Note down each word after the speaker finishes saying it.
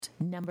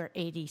number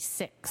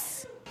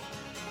 86.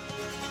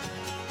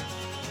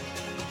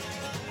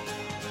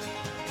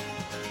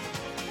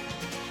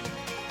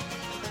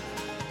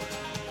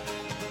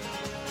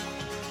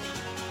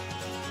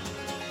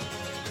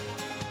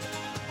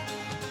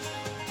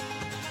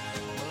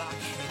 Well, I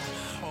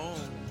came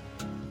home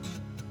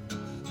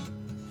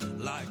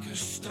like a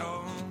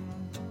stone,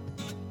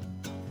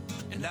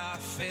 and I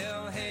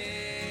fell heavy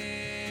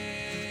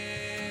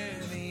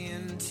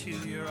into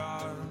your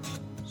arms.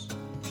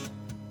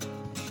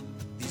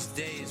 These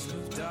days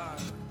of dark,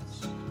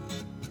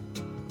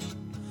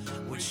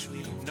 which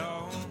we've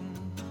known,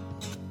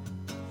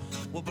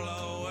 will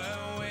blow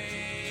away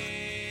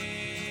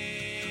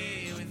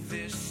with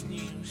this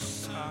new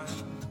sun.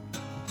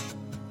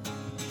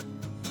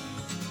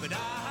 But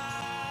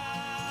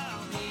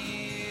I'll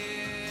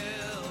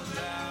kneel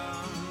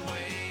down,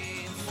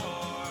 wait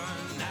for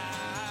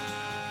now.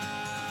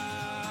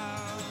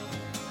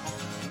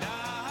 And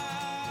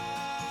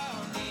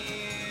I'll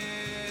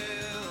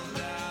kneel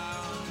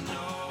down,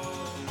 know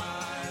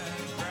my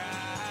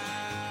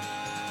ground.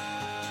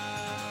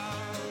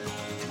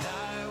 And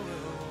I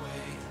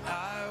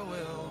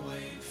will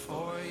wait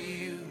for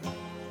you.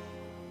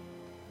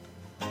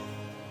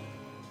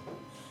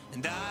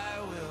 And I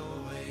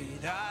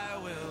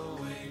will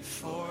wait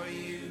for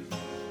you.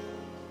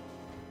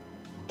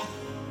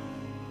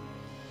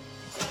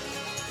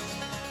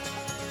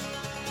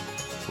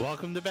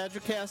 Welcome to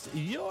BadgerCast,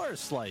 your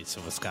slice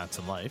of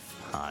Wisconsin life.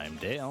 I'm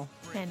Dale,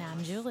 And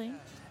I'm Julie.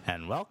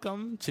 and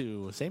welcome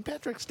to St.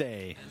 Patrick's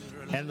Day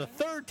and the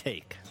third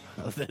take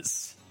of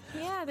this.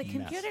 Yeah, the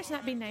computer's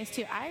not being nice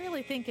to you. I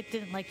really think it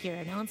didn't like your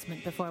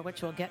announcement before,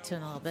 which we'll get to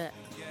in a little bit.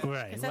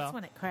 Right. Because that's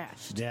when it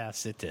crashed.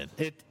 Yes, it did.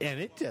 It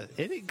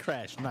didn't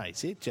crash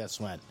nice. It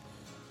just went,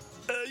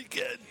 I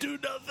can't do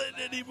nothing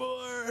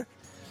anymore.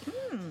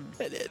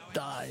 And it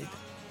died.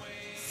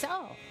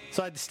 So,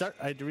 So I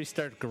had to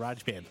restart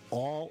GarageBand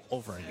all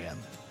over again.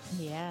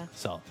 yeah.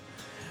 So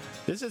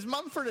this is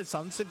Mumford &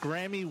 Sons, the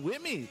Grammy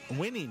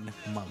winning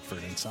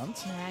Mumford &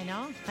 Sons. I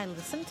know. I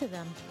listened to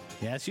them.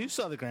 Yes, you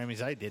saw the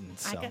Grammys. I didn't.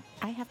 So.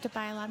 I have to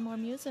buy a lot more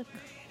music.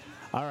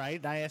 All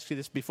right. I asked you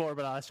this before,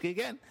 but I'll ask you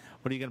again.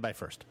 What are you going to buy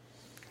first?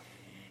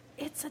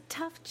 It's a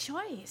tough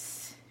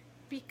choice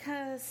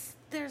because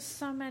there's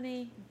so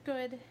many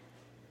good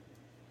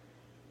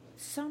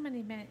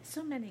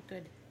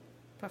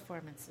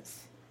performances.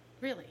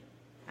 Really.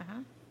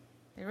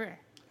 They were.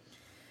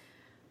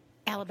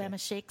 Alabama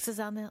Shakes is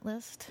on that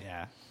list.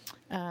 Yeah.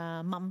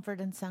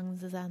 Mumford &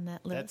 Sons is on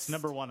that list. That's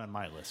number one on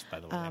my list,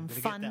 by the way. I'm going to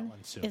get that Fun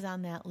one soon. is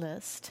on that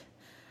list.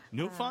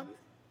 New Fun?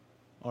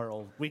 Or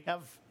old? We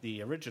have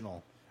the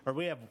original, or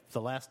we have the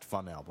last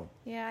Fun album.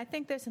 Yeah, I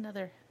think there's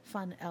another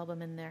Fun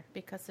album in there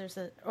because there's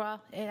I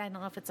don't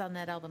know if it's on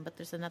that album, but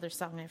there's another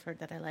song I've heard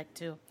that I like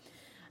too.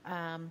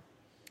 But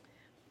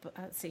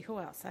let's see, who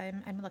else?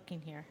 I'm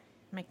looking here.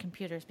 My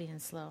computer's being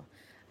slow.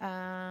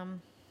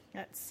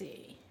 Let's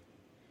see.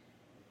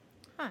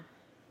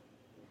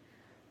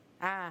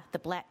 The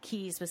Black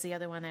Keys was the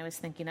other one I was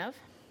thinking of.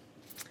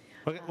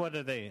 What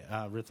are they?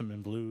 Rhythm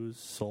and blues,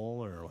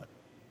 soul, or what?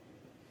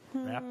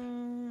 Rap?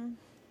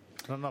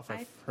 I don't know if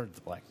I've heard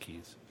the Black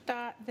Keys.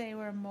 Thought they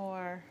were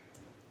more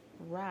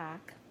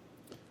rock,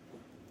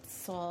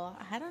 soul.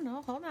 I don't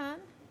know. Hold on.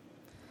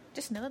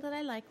 Just know that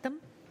I like them.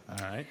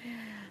 All right.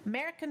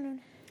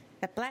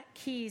 The Black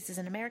Keys is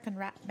an American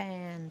rock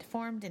band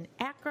formed in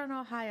Akron,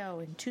 Ohio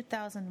in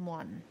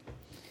 2001.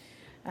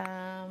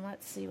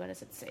 Let's see, what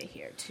does it say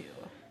here, too?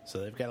 So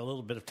they've got a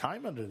little bit of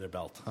time under their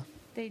belt, huh?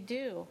 They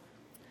do.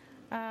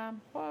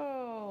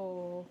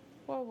 Whoa.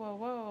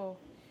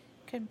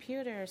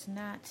 Computer's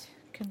not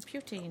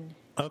computing.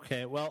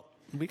 Okay, well,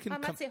 we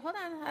can... Let's see, hold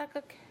on.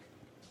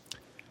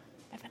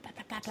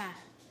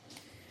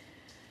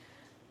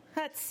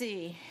 Let's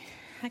see.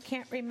 I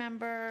can't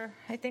remember.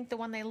 I think the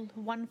one they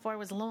won for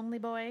was Lonely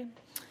Boy.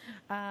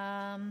 They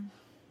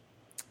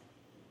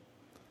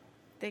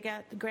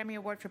got the Grammy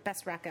Award for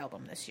Best Rock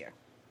Album this year.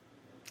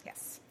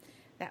 Yes,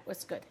 that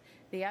was good.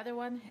 The other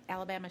one,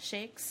 Alabama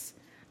Shakes.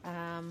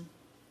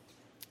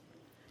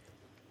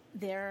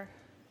 Their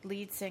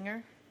lead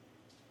singer,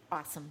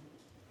 awesome.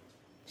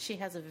 She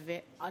has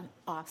an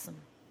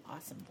awesome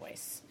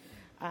voice.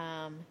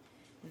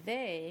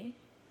 They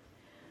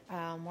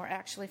were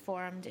actually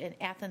formed in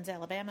Athens,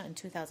 Alabama in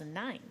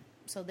 2009.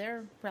 So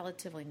they're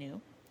relatively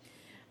new.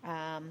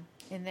 And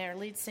their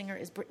lead singer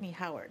is Brittany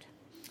Howard.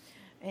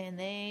 And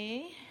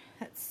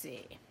let's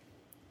see.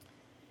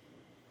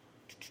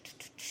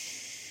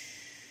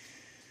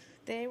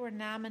 They were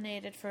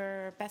nominated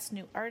for Best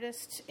New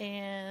Artist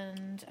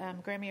and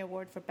Grammy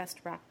Award for Best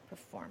Rock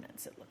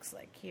Performance, it looks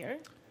like here.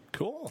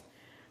 Cool.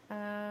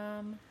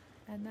 And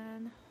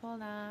then,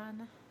 hold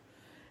on.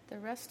 The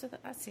rest of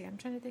let's see, I'm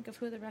trying to think of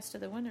who the rest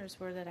of the winners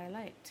were that I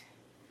liked.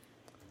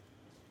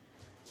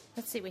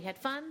 Let's see, we had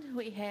Fun,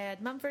 we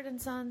had Mumford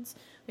 & Sons,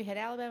 we had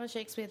Alabama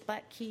Shakes, we had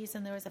Black Keys,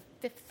 and there was a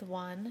fifth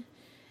one.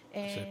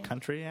 Is it a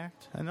country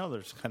act? I know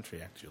there's a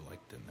country act you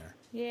liked in there.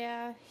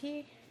 Yeah,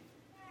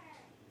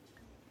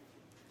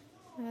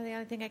 Well, the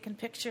only thing I can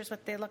picture is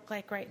what they look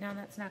like right now, and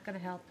that's not going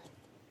to help.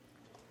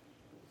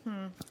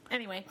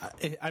 Anyway.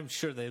 I'm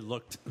sure they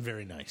looked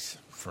very nice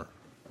for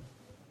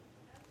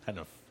kind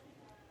of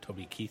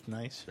Toby Keith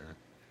nice, or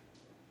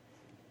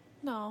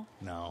No.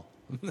 no?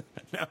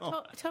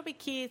 No. Toby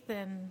Keith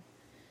and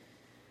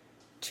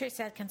Trace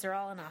Adkins are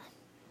all in a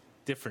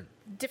Different.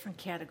 different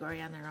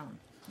category on their own.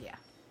 Yeah.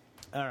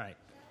 All right.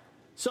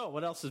 So,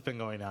 what else has been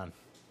going on?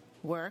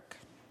 Work.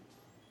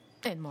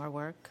 And more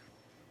work.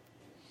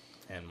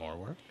 And more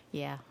work.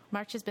 Yeah.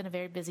 March has been a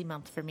very busy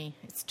month for me.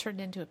 It's turned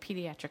into a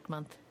pediatric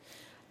month.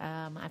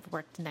 I've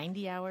worked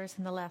 90 hours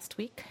in the last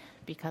week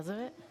because of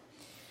it.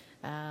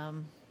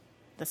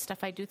 The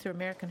stuff I do through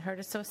American Heart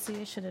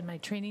Association in my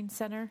training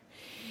center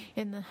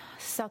in the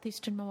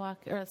southeastern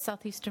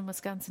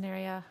Wisconsin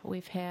area,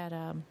 we've had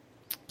a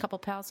couple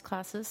PALS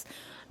classes.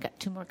 Got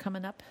 2 more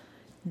coming up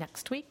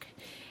next week.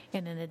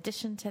 And in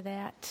addition to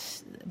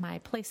that, my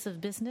place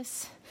of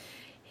business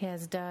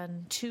has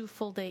done 2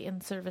 full-day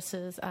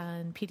in-services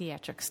on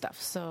pediatric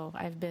stuff. So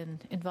I've been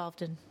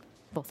involved in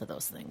both of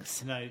those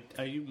things. Now,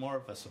 are you more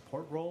of a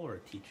support role or a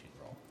teaching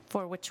role?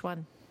 For which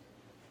one?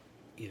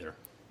 Either.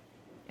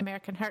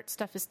 American Heart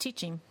stuff is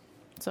teaching.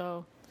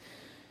 So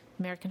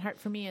American Heart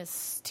for me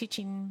is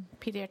teaching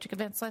pediatric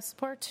advanced life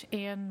support,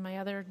 and my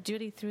other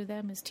duty through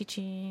them is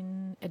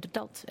teaching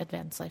adult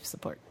advanced life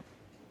support.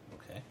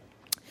 Okay.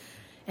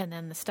 And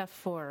then the stuff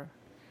for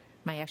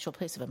my actual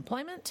place of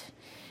employment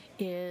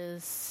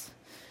is,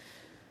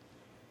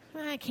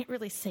 I can't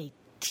really say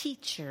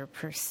teacher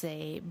per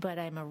se, but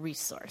I'm a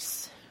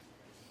resource.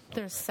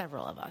 There's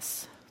several of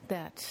us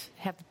that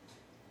have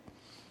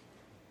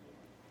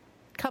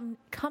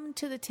come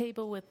to the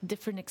table with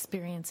different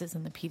experiences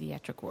in the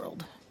pediatric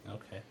world.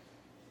 Okay.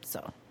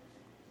 So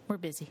we're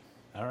busy.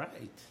 All right.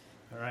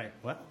 All right.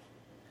 Well,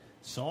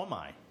 so am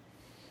I.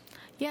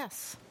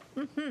 Yes.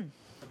 Mm-hmm.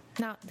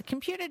 Now, the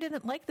computer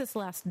didn't like this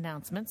last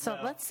announcement, so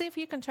No. let's see if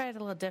you can try it a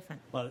little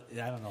different. Well,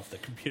 I don't know if the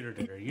computer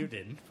did or you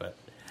didn't, but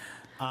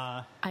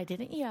I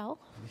didn't yell.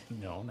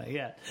 no, not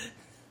yet.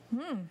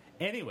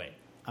 Anyway,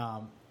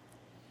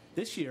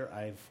 this year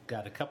I've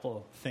got a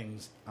couple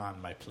things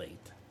on my plate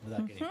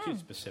without getting too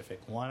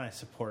specific. One, I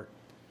support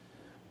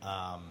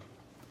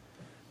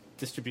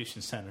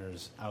distribution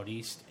centers out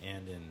east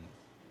and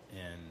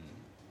in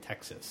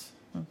Texas.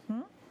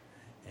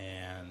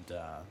 And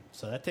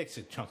so that takes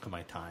a chunk of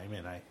my time,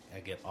 and I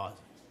get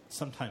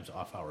sometimes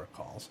off-hour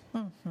calls.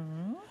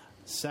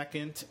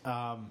 Second,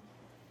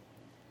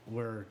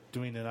 we're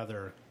doing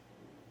another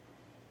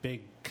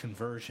big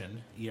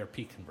conversion,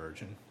 ERP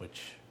conversion,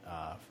 which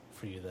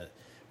for you that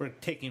we're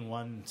taking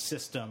one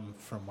system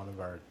from one of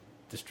our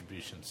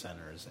distribution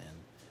centers and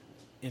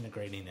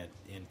integrating it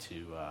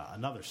into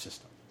another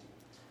system.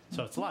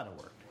 So it's a lot of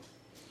work.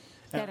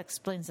 That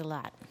explains a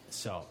lot.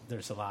 So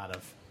there's a lot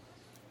of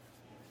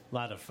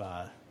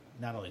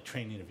not only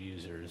training of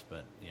users,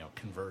 but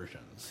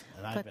conversions.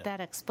 And But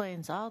that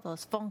explains all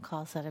those phone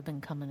calls that have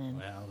been coming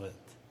in but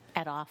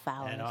at off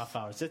hours. and off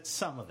hours. It's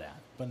some of that,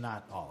 but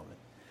not all of it.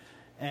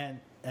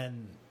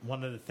 And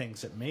one of the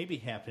things that may be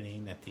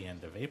happening at the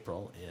end of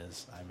April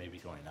is I may be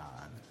going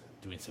on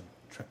doing some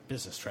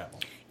business travel.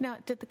 Now,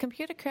 did the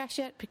computer crash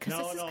yet? Because No,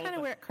 this is no, kind of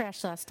but- where it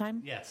crashed last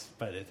time. Yes,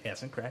 but it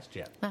hasn't crashed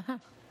yet. Uh-huh.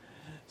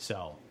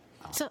 So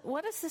So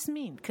what does this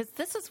mean? Because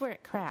this is where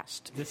it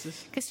crashed. this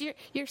is Because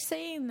you're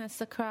saying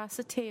this across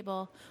a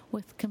table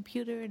with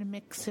computer and a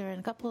mixer and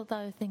a couple of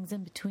other things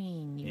in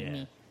between you and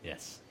me.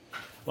 Yes.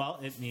 Well,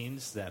 it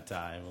means that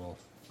I will,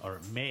 or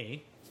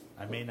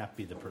I may not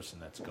be the person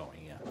that's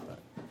going yet, but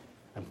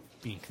I'm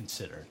being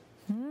considered.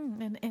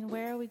 And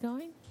where are we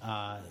going?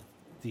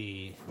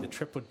 The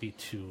trip would be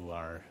to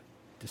our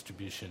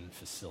distribution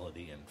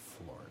facility in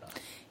Florida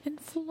In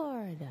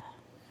Florida.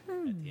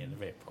 at the end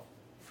of April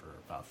for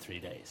about 3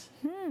 days.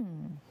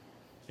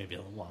 Maybe a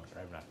little longer.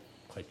 I'm not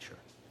quite sure.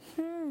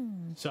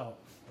 So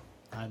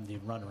I'm the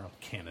runner-up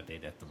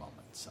candidate at the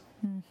moment. So.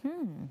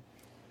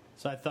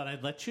 So I thought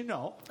I'd let you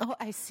know Oh,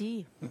 I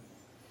see.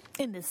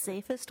 In the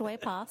safest way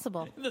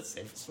possible. in the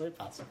safest way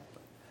possible.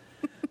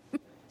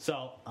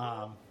 So,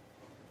 I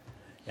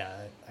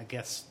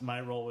guess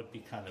my role would be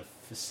kind of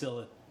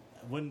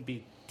wouldn't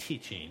be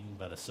teaching,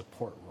 but a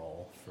support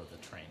role for the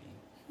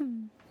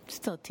training.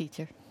 Still a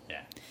teacher.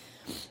 Yeah.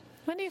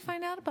 When do you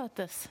find out about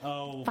this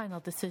Oh, final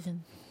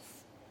decision?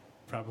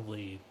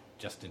 probably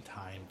just in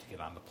time to get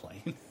on the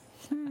plane.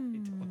 I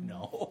don't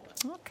know.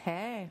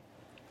 Okay.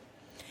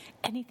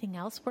 Anything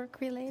else work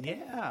related?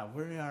 Yeah,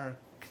 we are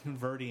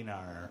converting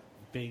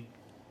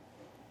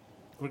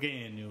we're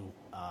getting a new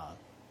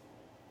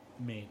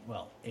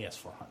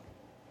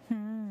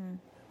AS400.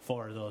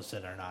 For those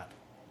that are not.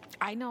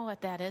 I know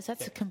what that is.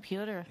 That's a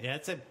computer. Yeah,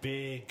 it's a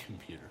big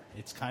computer.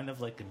 It's kind of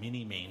like a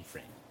mini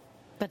mainframe.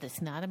 But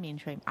it's not a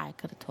mainframe. I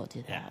could have told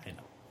you Yeah, that. I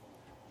know.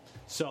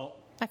 So,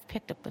 I've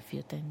picked up a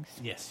few things.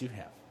 yes, you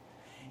have.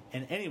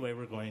 And anyway,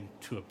 we're going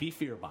to a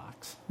beefier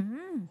box.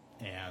 And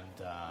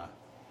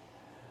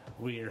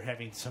we are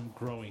having some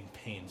growing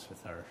pains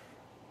with our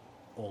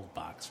old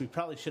box. We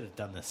probably should have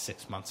done this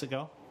 6 months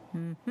ago.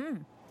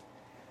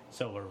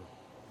 So we're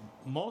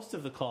most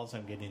of the calls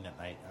I'm getting at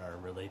night are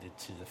related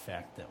to the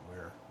fact that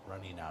we're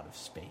running out of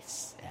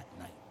space at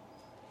night.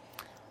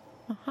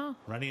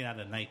 Running out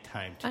of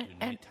nighttime to do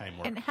nighttime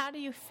work. And how do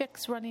you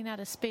fix running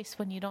out of space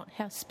when you don't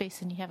have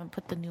space and you haven't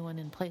put the new one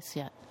in place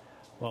yet?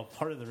 Well,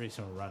 part of the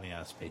reason we're running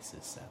out of space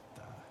is that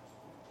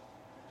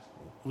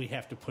we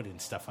have to put in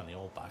stuff on the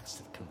old box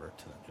to convert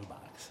to the new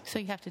box. So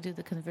you have to do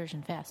the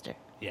conversion faster.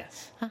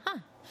 Yes.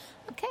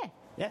 Okay.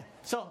 Yeah.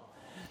 So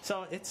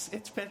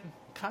it's been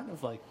kind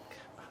of like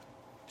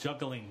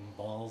juggling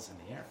balls in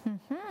the air.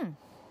 Mm-hmm.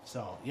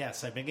 So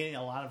yes, I've been getting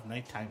a lot of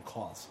nighttime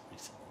calls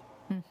recently.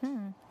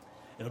 Mm-hmm.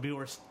 It'll be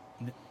worse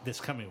this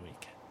coming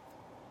week.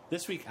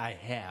 This week I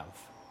have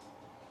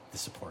the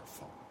support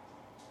phone.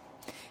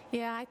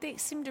 Yeah, I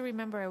seem to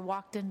remember I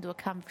walked into a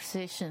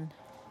conversation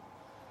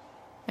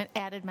and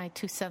added my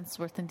 2 cents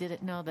worth and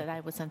didn't know that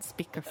I was on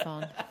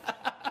speakerphone.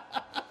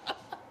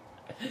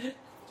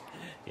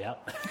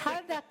 Yep. How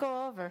did that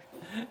go over?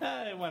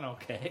 It went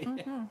okay.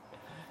 Mm-hmm.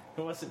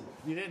 It wasn't.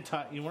 You didn't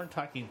talk. You weren't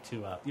talking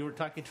to. You were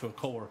talking to a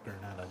coworker,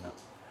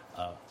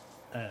 not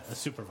a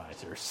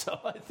supervisor. So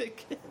I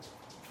think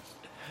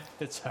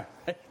it's all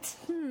right.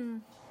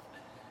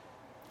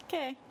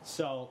 Okay.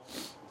 So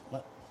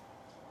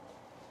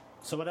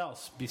what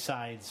else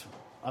besides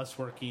us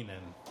working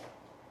and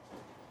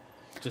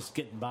just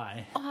getting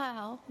by?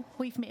 Well,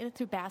 we've made it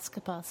through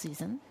basketball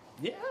season.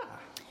 Yeah.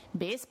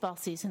 Baseball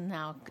season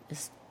now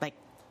is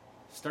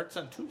starts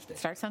on Tuesday.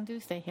 Starts on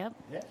Tuesday. Yep.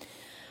 Yeah.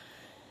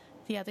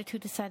 The other two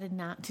decided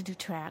not to do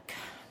track.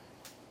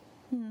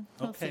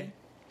 We'll see.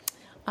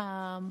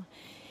 The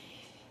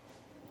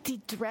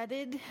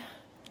dreaded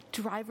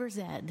driver's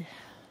ed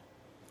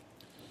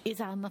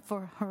is on the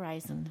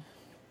horizon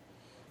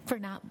for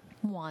not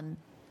one,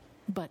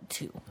 but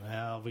two.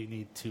 Well, we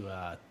need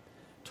to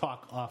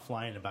talk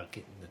offline about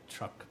getting the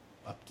truck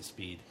up to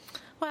speed.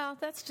 Well,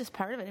 that's just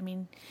part of it. I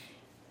mean,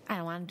 I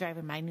don't want to drive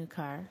in my new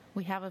car.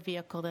 We have a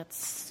vehicle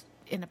that's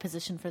in a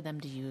position for them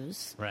to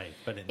use. Right,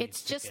 but it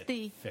needs to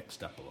get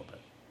fixed up a little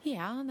bit.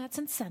 Yeah, and that's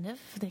incentive.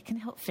 They can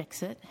help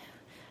fix it.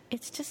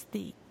 It's just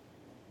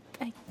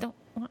I don't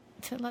want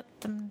to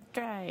let them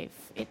drive.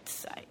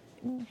 It's a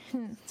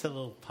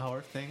little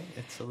power thing.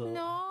 It's a little.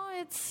 No,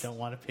 it's. Don't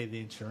want to pay the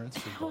insurance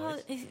for boys. Well,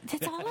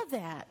 it's all of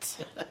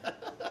that.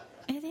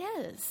 It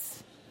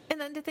is, and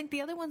then to think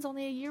the other one's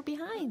only a year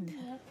behind.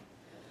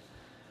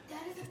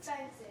 That is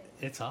offensive.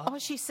 It's all. Oh,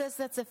 she says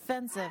that's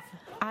offensive.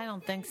 I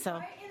don't think so.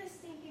 Right in a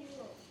stinking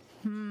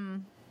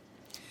room.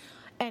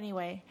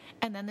 Anyway,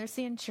 and then there's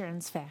the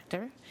insurance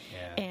factor.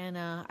 Yeah. And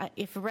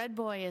if Red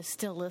Boy is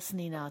still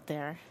listening out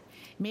there,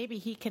 maybe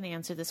he can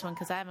answer this one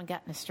because I haven't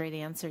gotten a straight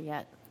answer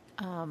yet.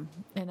 And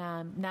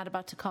I'm not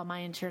about to call my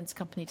insurance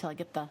company till I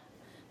get the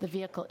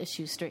vehicle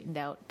issue straightened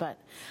out. But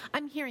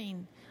I'm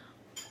hearing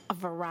a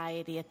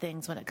variety of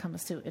things when it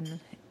comes to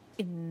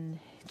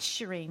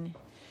insuring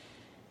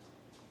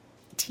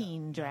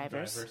teen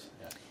drivers.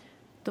 Yeah.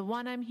 The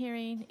one I'm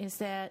hearing is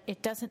that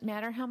it doesn't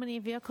matter how many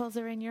vehicles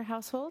are in your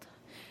household,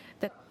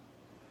 that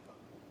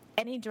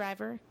any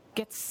driver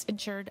gets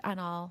insured on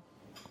all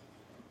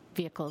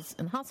vehicles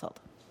in the household.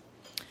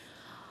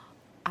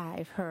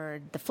 I've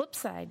heard the flip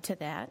side to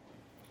that,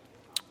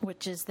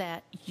 which is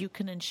that you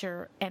can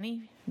insure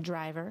any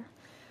driver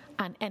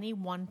on any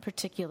one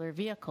particular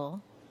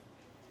vehicle,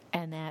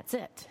 and that's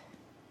it.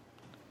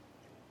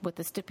 With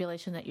the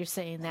stipulation that you're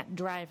saying that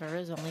driver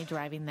is only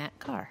driving that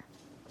car.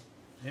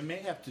 It may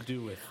have to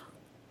do with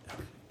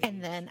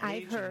And then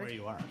I've age heard, and where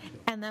you are.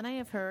 and then I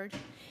have heard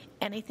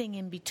anything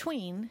in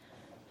between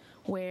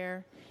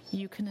where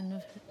you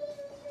can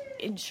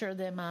insure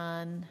them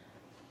on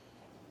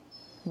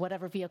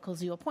whatever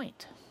vehicles you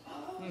appoint.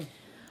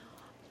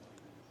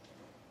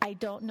 I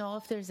don't know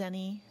if there's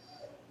any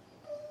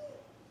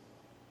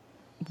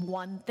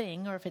one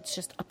thing or if it's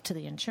just up to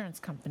the insurance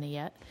company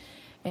yet.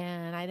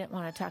 And I didn't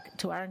want to talk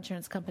to our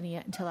insurance company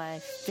yet until I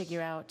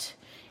figure out,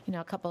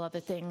 a couple other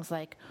things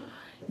like,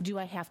 do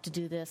I have to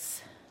do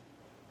this?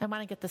 I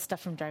want to get the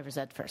stuff from driver's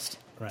ed first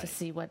Right. to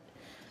see what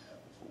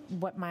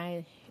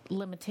my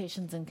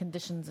limitations and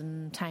conditions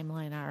and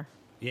timeline are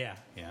Yeah.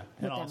 with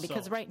And them. also,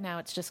 Because right now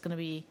it's just going to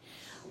be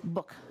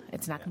book.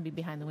 It's not going to be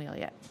behind the wheel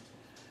yet.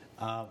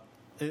 I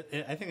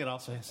think it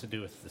also has to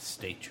do with the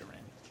state you're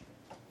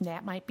in.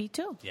 That might be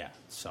too. Yeah.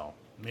 So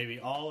maybe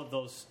all of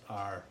those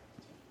are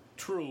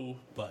true,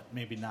 but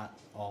maybe not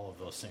all of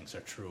those things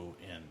are true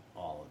in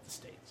all of the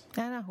states.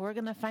 I don't know. We're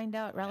going to find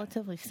out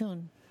relatively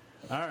soon.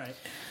 All right.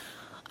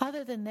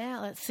 Other than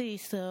that, let's see.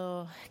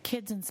 So,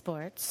 kids in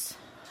sports.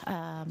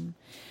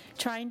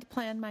 Trying to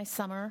plan my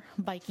summer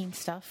biking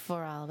stuff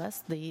for all of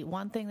us. The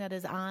one thing that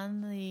is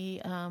on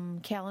the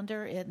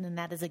calendar, and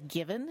that is a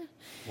given,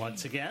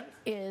 Once again,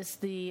 is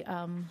the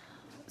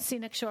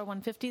Scenic Shore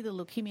 150, the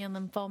leukemia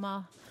and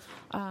lymphoma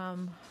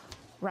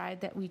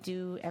ride that we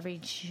do every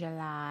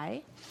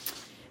July.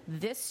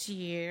 This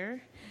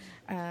year,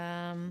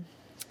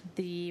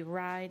 the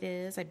ride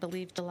is, I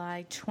believe,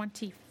 July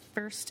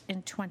 21st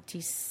and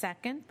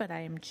 22nd, but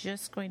I am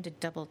just going to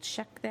double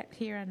check that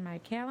here on my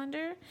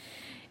calendar.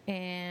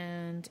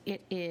 And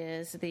it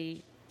is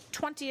the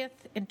 20th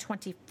and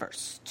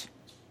 21st.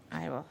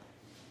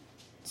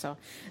 So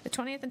the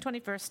 20th and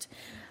 21st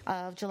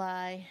of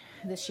July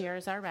this year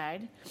is our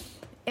ride.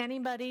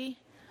 Anybody,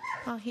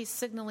 he's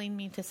signaling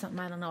me to something,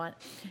 I don't know what.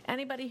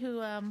 Anybody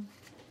who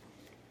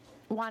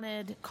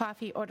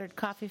ordered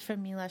coffee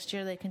from me last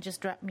year, they can just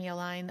drop me a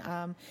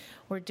line.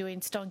 We're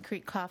doing Stone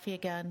Creek coffee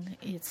again.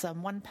 It's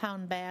 1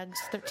 pound bags,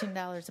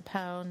 $13 a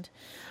pound.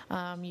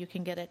 You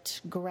can get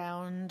it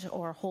ground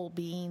or whole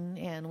bean,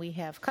 and we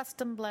have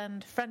custom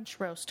blend, French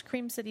roast,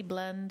 Cream City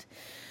blend,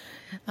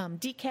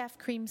 decaf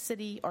Cream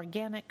City,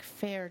 organic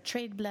fair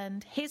trade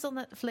blend,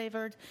 hazelnut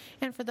flavored,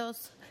 and for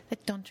those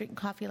that don't drink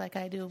coffee like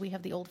I do, we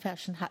have the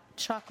old-fashioned hot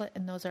chocolate,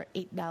 and those are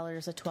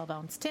 $8 a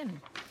 12-ounce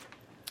tin.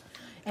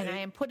 And I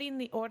am putting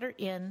the order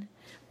in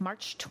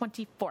March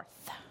 24th.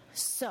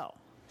 So,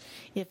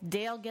 if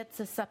Dale gets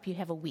this up, you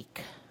have a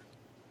week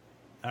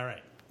All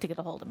right. to get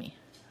a hold of me.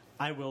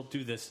 I will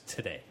do this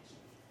today.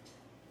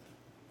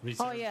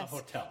 Reserve the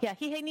hotel. Yeah,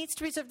 he needs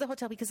to reserve the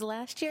hotel because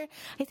last year,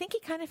 I think he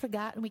kind of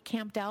forgot and we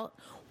camped out.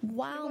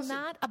 While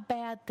not a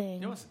bad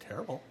thing. It wasn't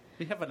terrible.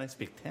 We have a nice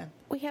big tent.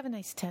 We have a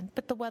nice tent,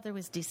 but the weather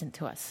was decent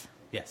to us.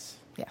 Yes.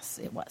 Yes,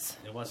 it was.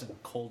 It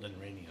wasn't cold and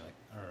rainy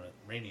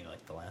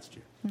like the last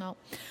year. No.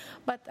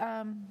 But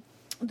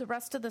the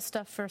rest of the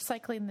stuff for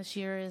cycling this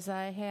year is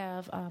I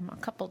have a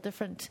couple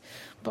different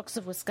books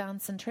of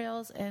Wisconsin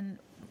trails, and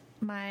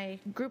my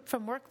group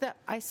from work that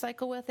I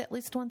cycle with at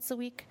least once a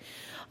week,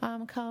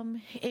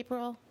 come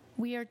April,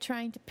 we are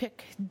trying to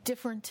pick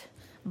different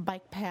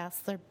bike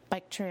paths or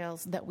bike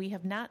trails that we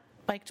have not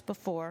biked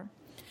before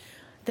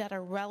that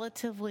are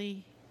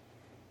relatively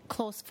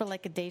close for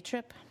like a day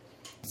trip.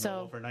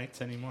 No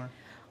overnights anymore?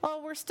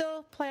 Oh, we're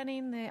still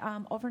planning the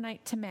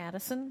overnight to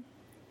Madison.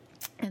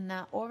 And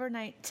the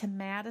overnight to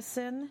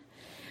Madison,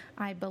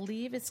 I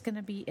believe it's going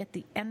to be at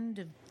the end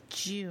of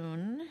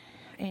June.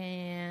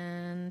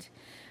 And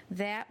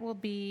that will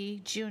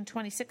be June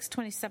 26th,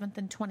 27th,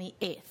 and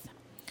 28th.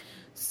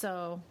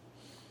 So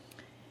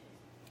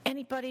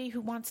anybody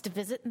who wants to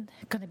visit and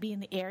going to be in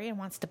the area and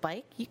wants to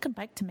bike, you can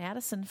bike to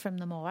Madison from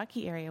the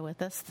Milwaukee area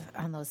with us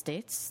on those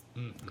dates.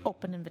 Mm-hmm.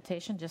 Open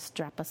invitation, just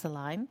drop us a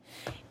line.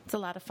 It's a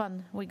lot of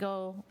fun. We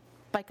go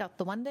bike out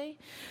the one day,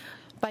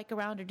 bike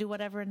around or do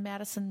whatever in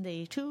Madison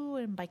day 2,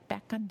 and bike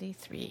back on day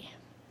 3.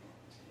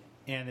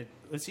 And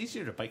it's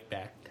easier to bike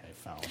back, I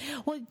found.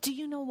 Well, do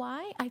you know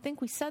why? I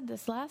think we said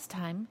this last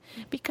time.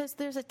 Because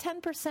there's a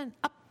 10%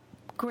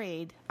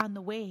 upgrade on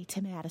the way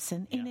to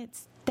Madison, and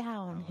it's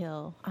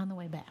downhill on the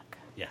way back.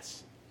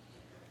 Yes.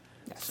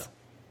 So.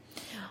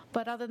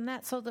 But other than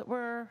that, so that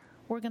we're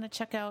going to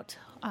check out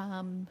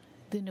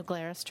the New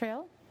Glarus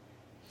Trail.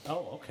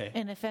 Oh, okay.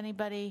 And if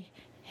anybody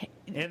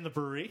in the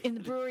brewery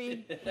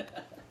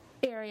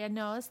area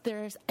knows,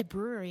 there's a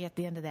brewery at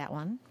the end of that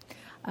one.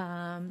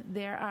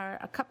 There are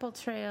a couple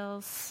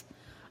trails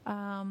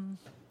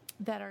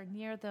that are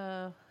near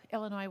the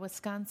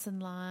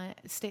Illinois-Wisconsin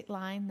state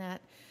line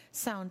that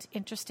sound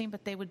interesting,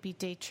 but they would be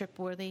day trip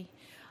worthy.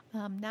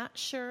 Not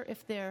sure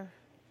if they're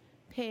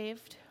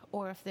paved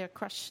or if they're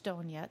crushed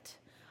stone yet.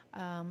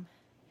 And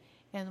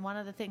one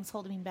of the things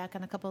holding me back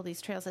on a couple of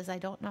these trails is I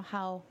don't know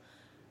how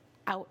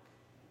out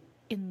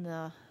in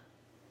the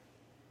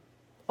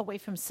away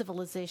from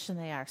civilization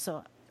they are,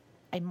 so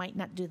I might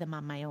not do them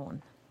on my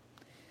own.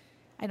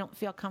 I don't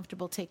feel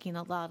comfortable taking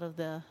a lot of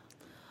the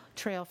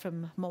trail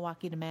from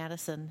Milwaukee to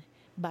Madison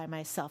by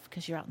myself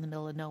because you're out in the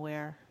middle of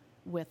nowhere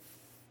with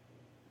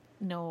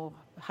no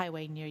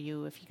highway near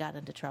you if you got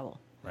into trouble.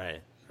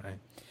 Right.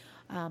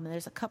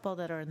 There's a couple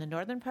that are in the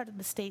northern part of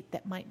the state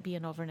that might be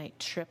an overnight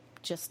trip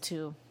just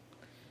to,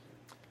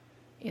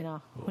 who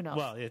knows?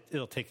 Well,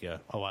 it'll take you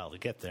a while to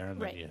get there.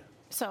 And right. Then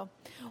So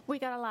we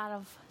got a lot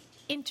of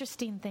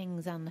interesting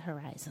things on the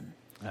horizon.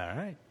 All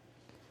right.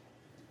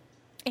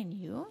 And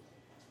you?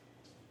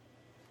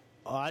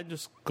 Oh, I'm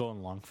just going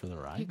along for the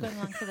ride. You're going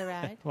along for the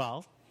ride?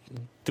 Well,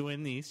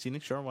 doing the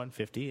Scenic Shore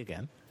 150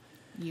 again.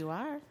 You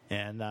are.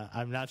 And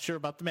I'm not sure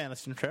about the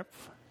Madison trip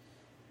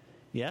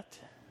yet.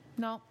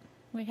 No,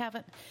 we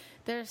haven't.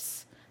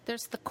 There's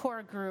the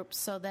core group,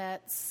 so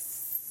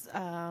that's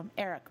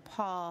Eric,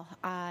 Paul,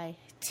 I,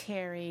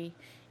 Terry.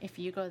 If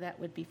you go, that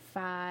would be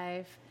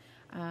 5.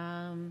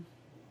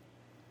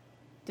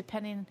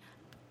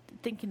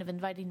 Thinking of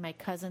inviting my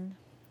cousin,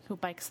 who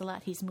bikes a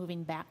lot. He's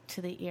moving back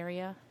to the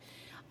area.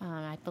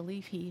 I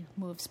believe he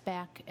moves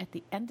back at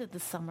the end of the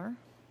summer,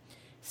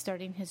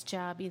 starting his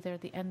job either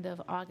at the end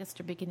of August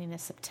or beginning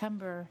of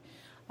September,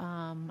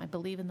 I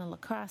believe in the La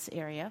Crosse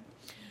area.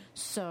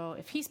 So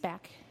if he's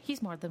back,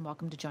 he's more than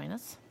welcome to join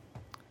us.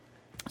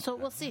 So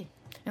we'll see.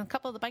 And a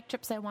couple of the bike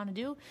trips I want to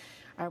do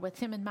are with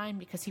him in mind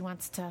because he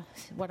wants to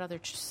what other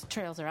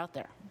trails are out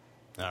there.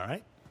 All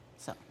right.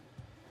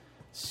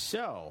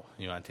 So,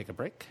 you want to take a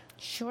break?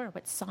 Sure.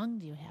 What song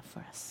do you have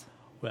for us?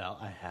 Well,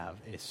 I have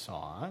a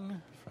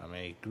song from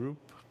a group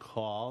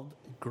called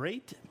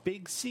Great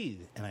Big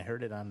Sea, and I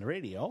heard it on the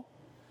radio.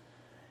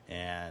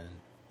 And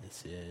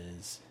this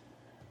is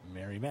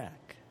Mary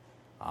Mac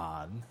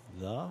on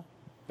the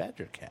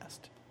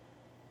Badgercast.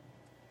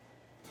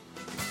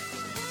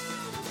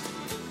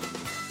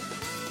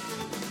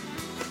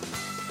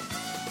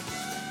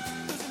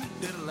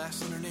 little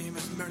lass and her name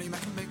is Mary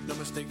Mac. Make no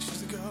mistake,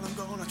 she's the girl I'm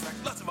gonna track.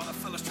 Lots of other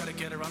fellas try to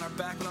get her on her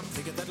back, but I'm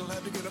thinking that it'll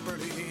have to get a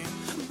birdie.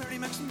 Mary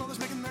Mac's mother's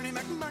making Mary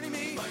Mac marry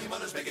me. My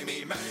mother's making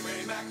me marry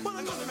Mary Mac. Well,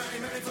 I'm gonna marry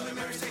Mary for the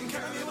Mary's taking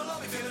care of me. Well,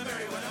 I'll be feeling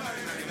merry when I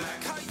marry Mary Mac.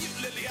 How you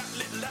lily out,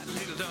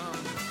 little dumb.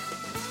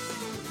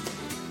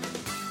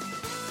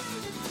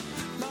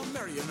 Now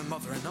Mary and her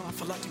mother an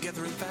awful lot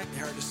together. In fact,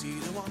 hard to see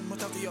the one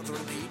without the other.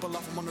 And people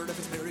often wondered if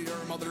it's Mary or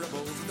her mother or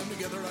both of them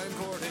together I'm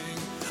courting.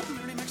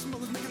 Mary Mac's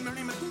mother's making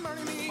Mary Mac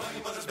marry me. My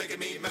mother's making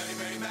me marry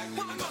Mary Mac.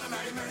 Well, I'm gonna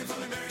marry Mary for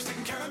the Mary's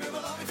taking care of me.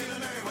 Well, I'll be feeling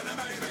merry when I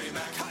marry Mary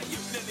Mac. How you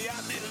lily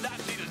out,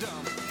 little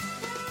dumb.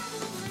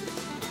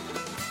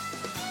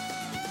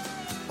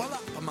 Well,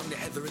 up among the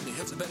heather in the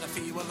hills of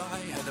Benefee, well, I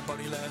had a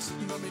bunny lass,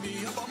 mummy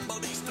knee, a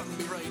bumblebee stung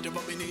me right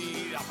above me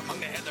knee. Up among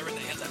the heather in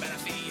the hills of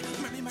Benefee,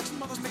 Mary Mac's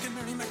mother's making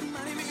Mary Mac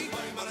marry me.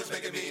 My mother's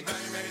making me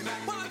marry Mary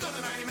Mac. Well, I'm gonna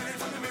marry Mary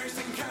for the Mary's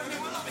taking care of me.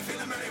 Well, I'll be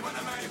feeling merry when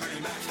I marry Mary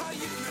Mac. How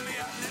you really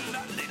are, little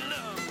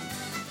love.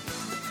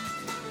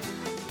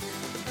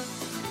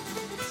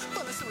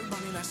 Well, I saw a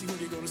bunny lassie, where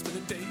you gonna spend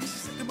the day? She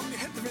said among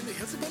the heather in the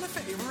hills of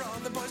Benefee, where all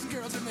the boys and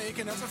girls are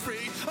making out for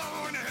free.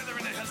 Oh, in the heather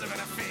in the hills of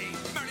Benefee,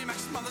 Mary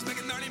Mac's mother's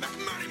making Mary Mac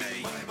marry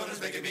me. My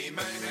mother's making me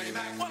marry Mary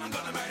Mac. Well, I'm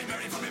gonna marry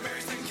Mary for me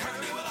Mary's taking care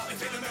of me. Well, I'll be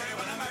feeling merry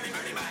when I marry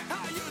Mary Mac.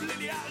 How you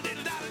lily out,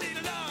 little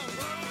love.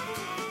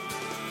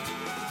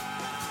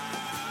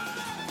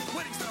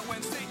 Wedding's on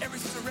Wednesday,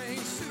 everything's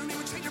arranged. Soon he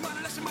would change your mind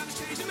unless your mind is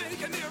changed. And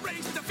make and the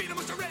arranged, the feeling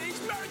was arranged.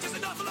 Marriage is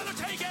an awful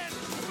undertaking.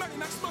 Mary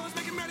Mac's mother's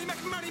making Mary Mac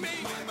marry me.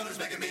 My mother's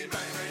making me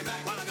marry Mary Mac.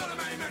 Well, I'm gonna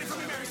marry Mary for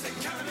me Mary's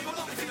taking care of me. Well,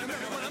 I'll be feeling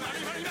merry when I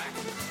marry Mary Mac.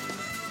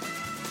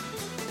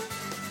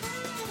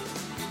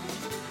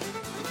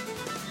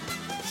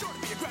 Sure to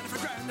be a grand for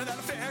grand at that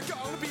affair.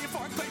 Gonna be a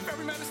funk play,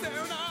 every man is there.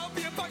 And I'll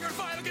be a bugger if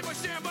I don't give a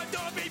share. But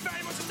don't be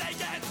very much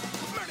mistaken.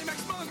 Mary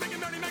Mac's mother's making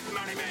Mary Mac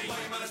marry me.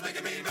 My mother's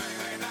making me marry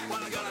Mary Mac.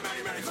 Well, I'm gonna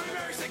marry Mary for me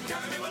Mary's taking care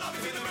of me. Well, I'll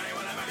be feeling merry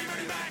when I marry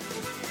Mary Mac.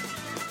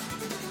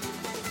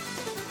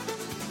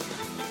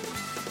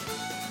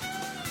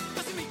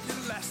 Does he meet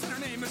little lass and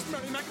her name is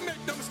Mary Mac?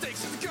 Make no mistakes,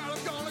 she's the girl I'm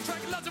gonna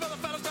track. Lots of other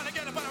fellas trying to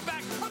get up on her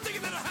back. I'm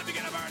thinking that I'll have to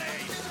get a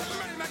birdie.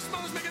 Mary Mac's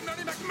mother's making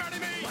Mary Mac marry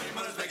me. My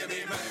mother's making me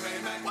marry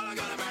Mary Mac. Well, I'm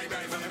gonna marry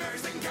Mary for me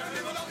Mary's taking care of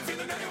me. Well, I'll be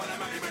feeling merry when I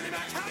marry Mary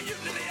Mac. How you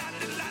lily out,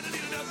 little lad,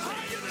 little love.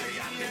 How you lily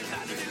out, little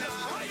lad, little love.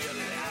 How you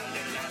lily out,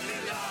 little lad,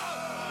 little love.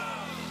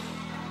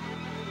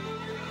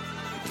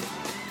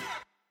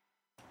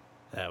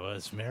 That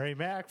was Mary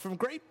Mac from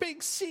Great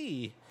Big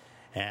Sea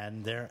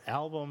and their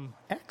album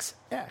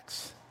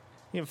XX.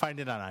 You can find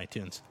it on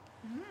iTunes.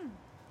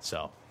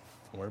 So,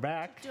 we're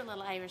back. Do a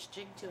little Irish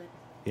jig to it.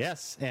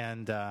 Yes,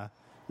 and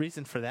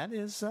reason for that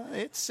is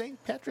it's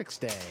St. Patrick's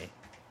Day.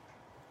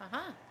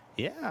 Uh-huh.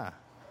 Yeah.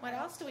 What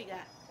else do we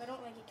got? If I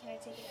don't like it, can I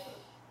take it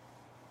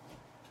out?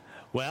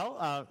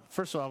 Well,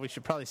 first of all, we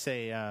should probably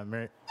say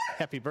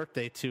happy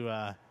birthday to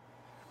a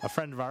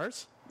friend of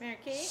ours, Mary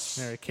Kate?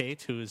 Mary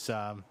Kate, who's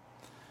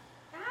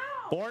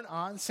born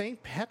on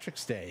St.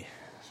 Patrick's Day.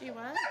 She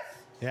was?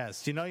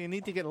 Yes. You know, you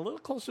need to get a little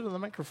closer to the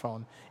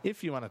microphone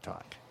if you want to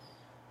talk.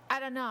 I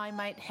don't know. I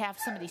might have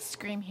somebody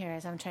scream here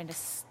as I'm trying to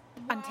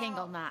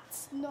untangle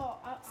knots. No,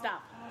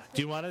 Stop.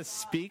 Do you want to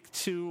speak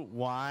to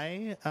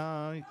why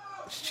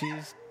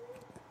she's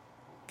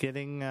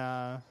getting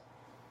her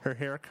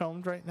hair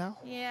combed right now?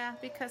 Yeah,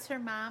 because her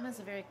mom is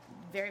a very,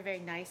 very, very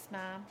nice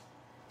mom.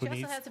 Who She also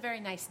needs- has a very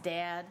nice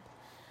dad.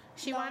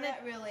 She No, wanted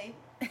not really.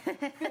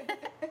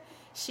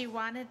 she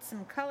wanted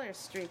some color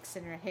streaks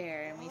in her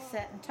hair, and we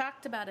sat and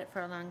talked about it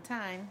for a long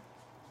time.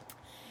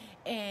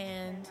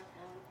 And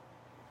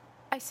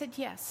I said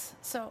yes.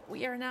 So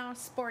we are now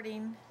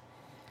sporting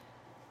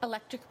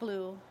electric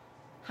blue,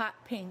 hot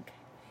pink,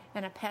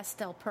 and a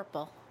pastel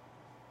purple.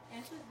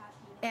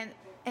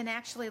 And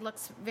actually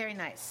looks very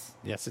nice.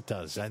 Yes, it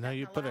does. I know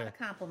you a put lot of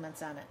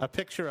compliments on it. a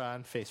picture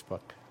on Facebook.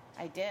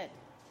 I did.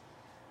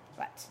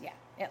 But yeah,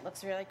 it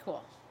looks really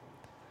cool.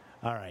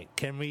 All right.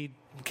 Can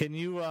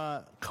you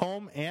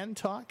comb and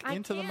talk I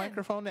into the can.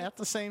 microphone at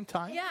the same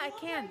time? Yeah, I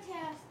can.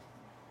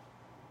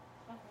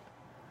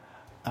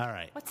 All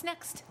right. What's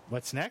next?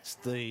 What's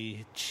next? The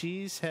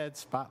Cheesehead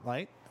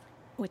Spotlight.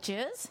 Which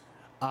is?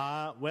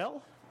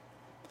 Well,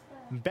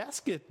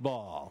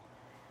 basketball.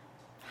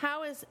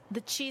 How is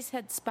the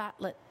Cheesehead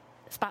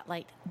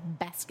Spotlight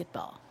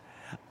basketball?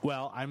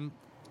 Well, I'm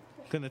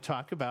going to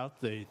talk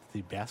about the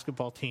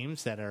basketball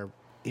teams that are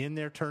in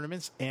their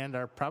tournaments and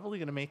are probably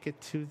going to make it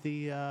to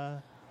the...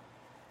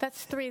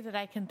 That's three that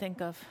I can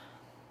think of.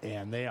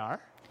 And they are?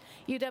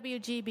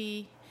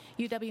 UWGB,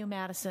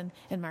 UW-Madison,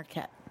 and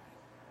Marquette.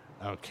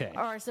 Okay.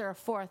 Or is there a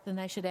fourth, and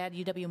I should add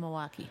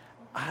UW-Milwaukee?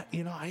 I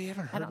haven't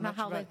heard I don't know much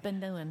how about- they've been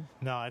doing.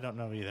 No, I don't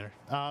know either.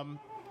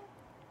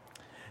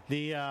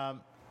 The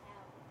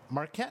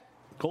Marquette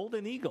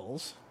Golden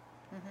Eagles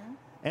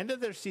ended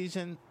their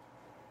season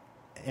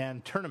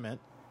and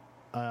tournament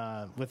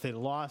with a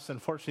loss.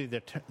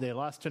 Unfortunately, they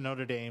lost to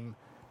Notre Dame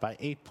by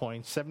 8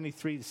 points,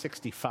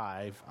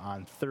 73-65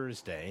 on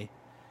Thursday.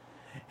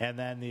 And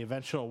then the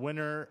eventual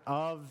winner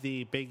of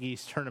the Big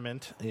East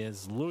tournament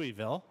is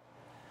Louisville.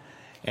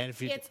 And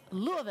if you It's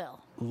Louisville.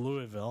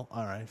 Louisville,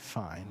 all right,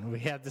 fine. We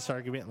had this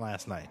argument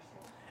last night.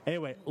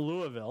 Anyway,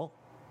 Louisville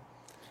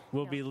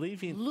will be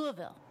leaving.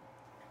 Louisville.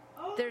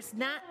 There's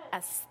not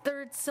a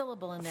third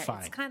syllable in there. Fine.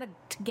 It's kind of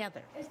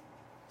together.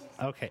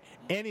 Okay.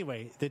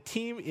 Anyway, the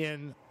team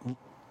in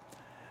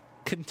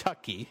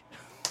Kentucky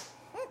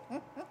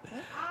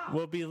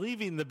will be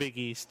leaving the Big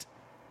East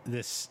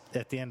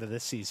at the end of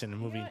this season and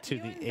moving to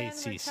You the and Ben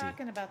were ACC.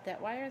 talking about that.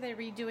 Why are they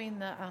redoing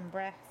the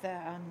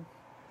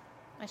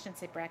I shouldn't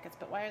say brackets,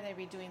 but why are they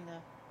redoing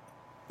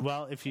the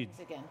Well, if you things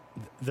again?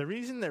 the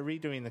reason they're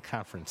redoing the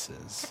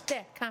conferences,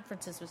 There,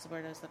 conferences was the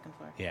word I was looking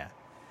for. yeah,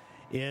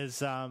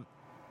 is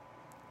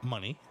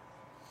money,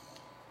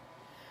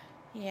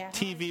 Yeah.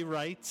 TV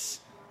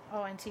rights,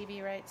 Oh, and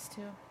TV rights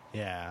too.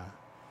 yeah,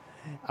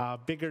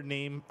 bigger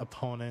name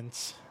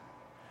opponents.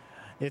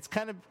 It's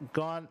kind of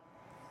gone.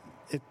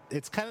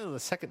 It's kind of the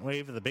second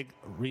wave of the big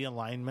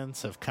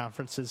realignments of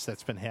conferences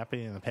that's been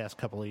happening in the past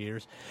couple of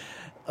years.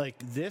 Like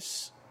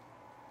this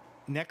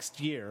next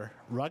year,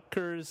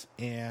 Rutgers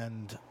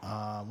and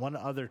one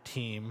other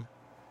team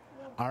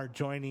are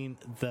joining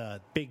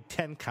the Big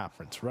Ten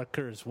Conference.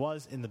 Rutgers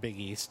was in the Big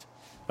East,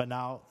 but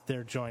now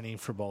they're joining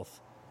for both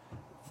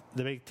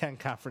the Big Ten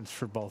Conference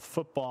for both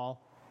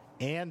football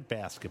and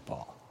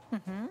basketball.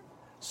 Mm-hmm.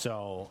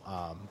 So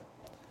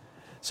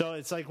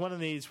it's like one of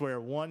these where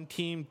one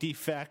team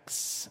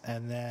defects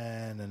and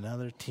then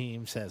another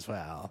team says,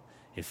 well,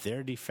 if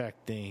they're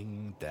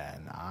defecting,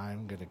 then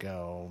I'm going to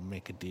go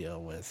make a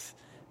deal with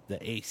the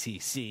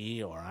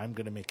ACC, or I'm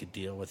going to make a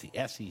deal with the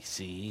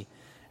SEC,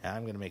 and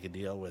I'm going to make a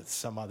deal with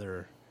some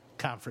other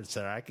conference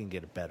that I can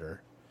get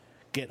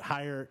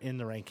higher in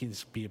the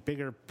rankings, be a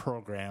bigger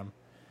program,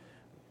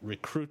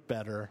 recruit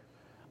better,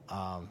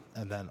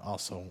 and then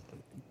also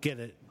get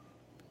it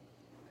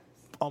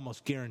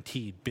almost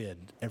guaranteed bid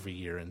every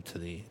year into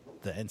the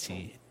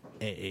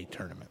NCAA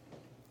tournament.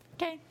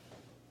 Okay.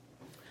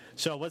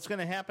 So what's going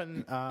to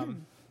happen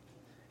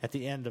at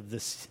the end of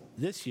this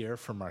year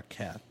for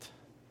Marquette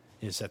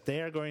is that they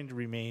are going to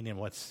remain in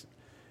what's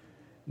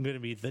going to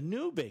be the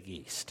new Big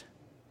East.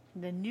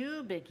 The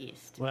new Big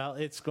East. Well,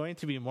 it's going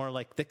to be more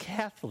like the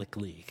Catholic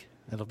League.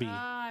 It'll be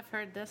I've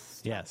heard this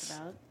talked yes,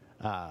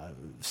 about.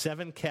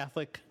 7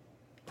 Catholic,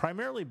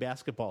 primarily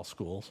basketball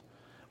schools,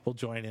 will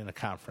join in a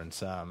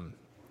conference. It'll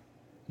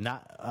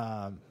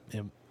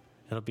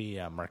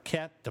be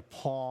Marquette,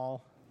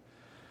 DePaul,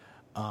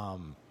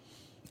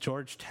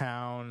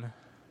 Georgetown,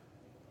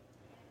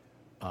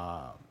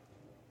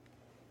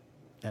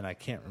 and I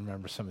can't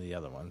remember some of the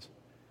other ones.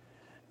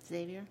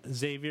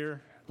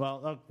 Xavier.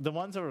 Well, the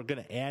ones that we're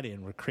going to add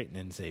in, we're Creighton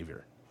and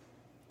Xavier.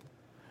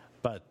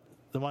 But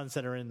the ones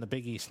that are in the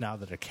Big East now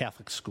that are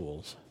Catholic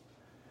schools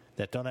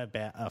that don't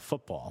have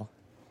football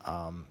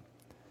are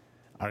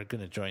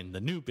going to join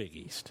the new Big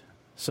East.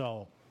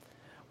 So,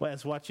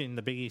 as watching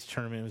the Big East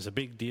tournament, it was a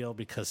big deal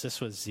because this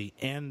was the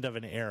end of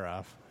an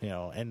era,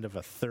 end of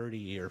a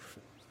 30-year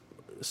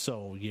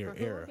year For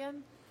who era.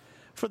 again?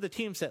 For the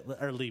teams that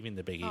are leaving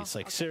the Big East,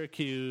 like okay.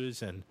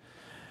 Syracuse and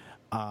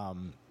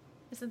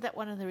Isn't that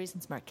one of the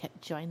reasons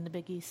Marquette joined the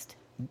Big East?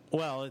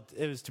 well,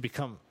 it was to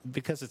become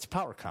because it's a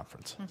power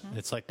conference. Mm-hmm.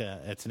 It's like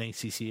it's an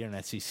ACC or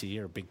an SEC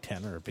or a Big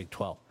 10 or a Big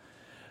 12.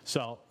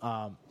 So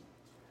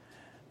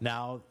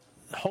now,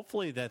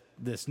 hopefully, that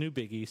this new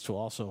Big East will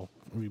also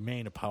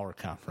remain a power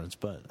conference,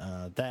 but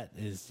that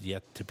is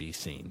yet to be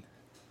seen.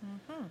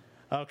 Mm-hmm.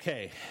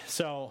 Okay,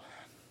 so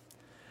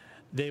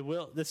they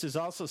will. This is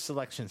also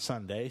Selection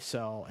Sunday,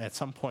 so at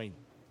some point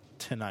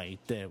tonight,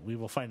 we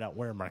will find out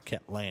where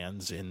Marquette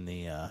lands in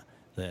the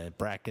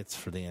brackets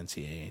for the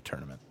NCAA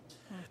tournament.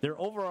 Mm-hmm. Their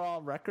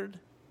overall record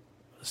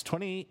is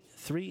 23-8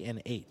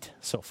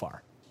 so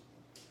far,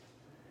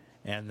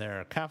 and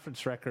their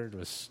conference record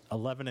was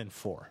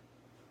 11-4.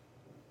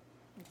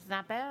 It's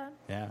not bad.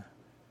 Yeah,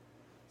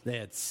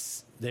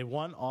 they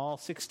won all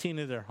 16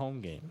 of their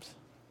home games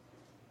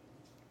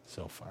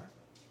so far.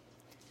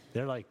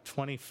 They're like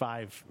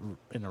 25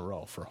 in a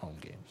row for home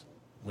games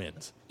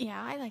wins.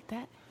 Yeah, I like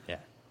that. Yeah.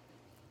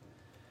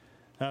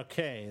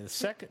 Okay, the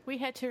second. We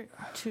had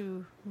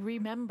to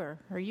remember,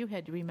 or you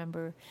had to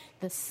remember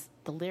the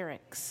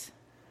lyrics.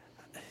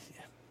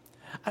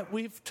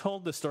 We've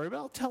told the story, but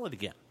I'll tell it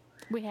again.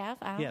 We have?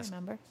 I don't Yes.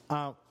 remember.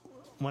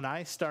 When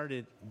I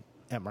started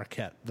at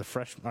Marquette,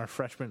 our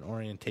freshman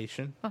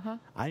orientation,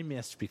 I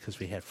missed because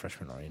we had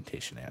freshman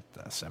orientation at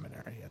the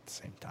seminary at the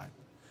same time.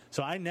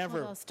 So I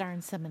never. All those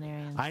darn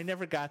seminarians. I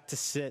never got to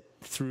sit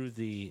through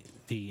the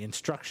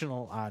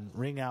instructional on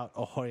Ring Out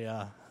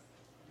Ahoya.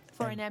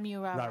 For an MU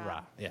rah-rah.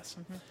 Rah-rah, yes.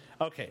 Mm-hmm.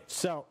 Okay,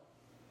 so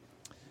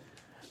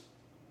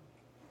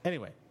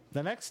anyway,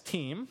 the next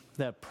team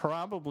that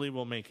probably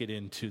will make it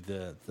into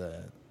the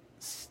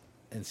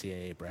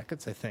NCAA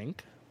brackets, I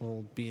think,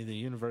 will be the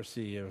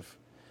University of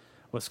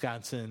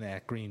Wisconsin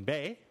at Green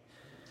Bay.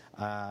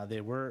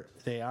 They are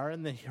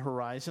in the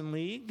Horizon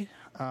League.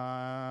 They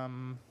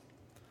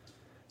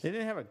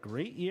didn't have a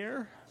great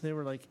year. They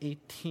were like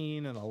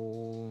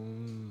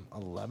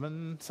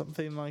 18-11,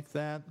 something like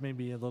that.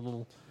 Maybe a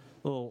little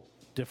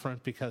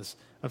different because,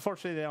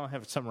 unfortunately, they don't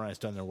have it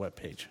summarized on their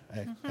webpage.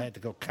 I had to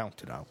go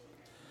count it out.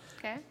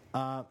 Okay.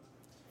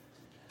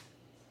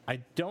 I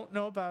don't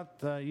know about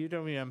the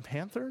UWM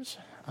Panthers.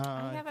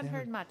 I haven't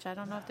heard much. I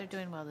don't know if they're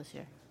doing well this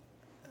year.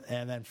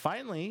 And then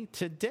finally,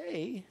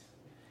 today,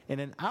 in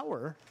an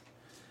hour,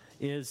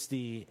 is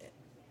the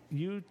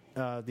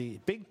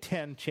Big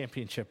Ten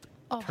Championship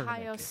Ohio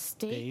tournament.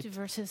 State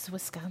versus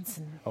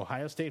Wisconsin.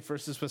 Ohio State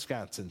versus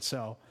Wisconsin.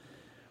 So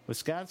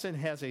Wisconsin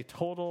has a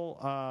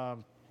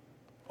total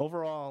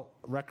overall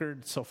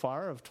record so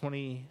far of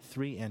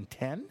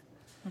 23-10.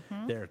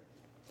 They're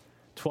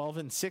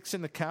 12-6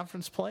 in the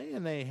conference play,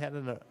 and they had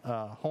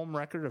a home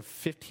record of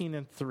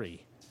 15-3.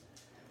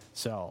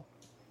 So,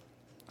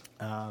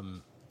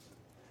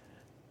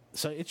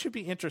 so it should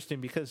be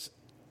interesting because,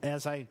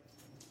 as I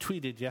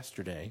tweeted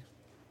yesterday,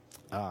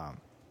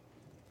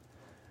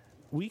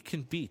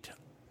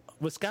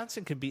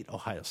 Wisconsin can beat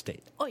Ohio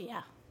State. Oh,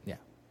 yeah. Yeah.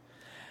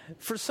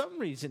 For some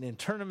reason, in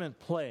tournament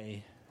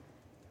play,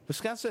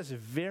 Wisconsin has a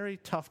very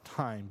tough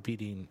time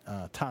beating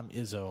Tom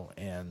Izzo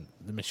and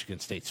the Michigan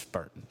State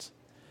Spartans.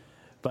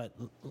 But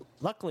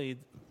luckily,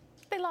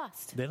 They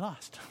lost. they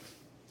lost.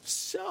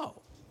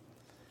 So,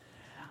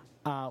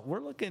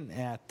 we're looking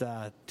at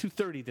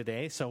 2:30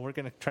 today, so we're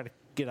going to try to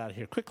get out of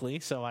here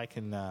quickly so I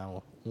can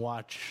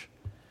watch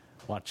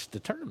the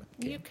tournament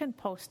game. You can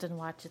post and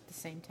watch at the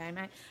same time.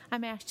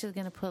 I'm actually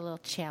going to put a little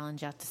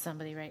challenge out to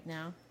somebody right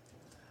now.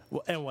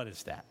 Well, and what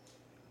is that?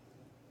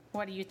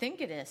 What do you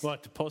think it is?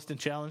 What, to post and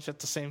challenge at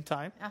the same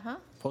time? Uh-huh.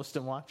 Post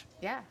and watch?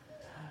 Yeah.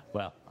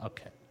 Well,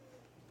 okay.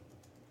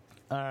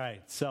 All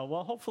right. So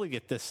we'll hopefully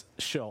get this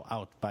show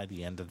out by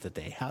the end of the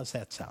day. How's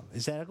that sound?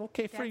 Is that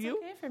okay for That's you?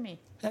 okay for me.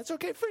 That's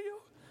okay for you?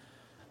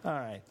 All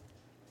right.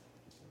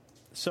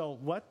 So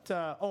what,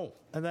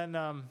 and then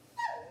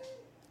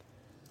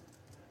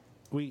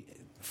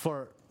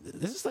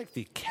this is like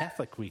the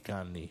Catholic week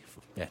on the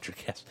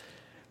Matricast.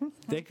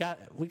 We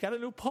got a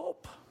new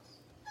pope.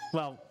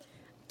 Well,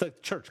 the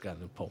church got a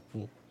new pope.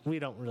 We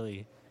don't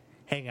really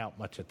hang out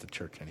much at the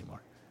church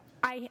anymore.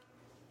 I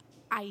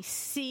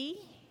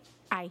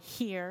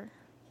hear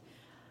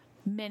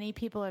many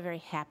people are very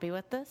happy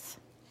with this.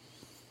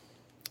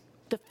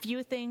 The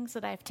few things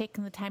that I've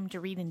taken the time to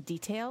read in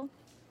detail,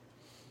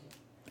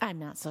 I'm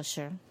not so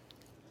sure.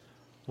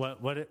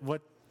 What?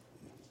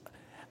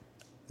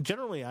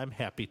 Generally, I'm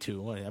happy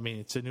too. I mean,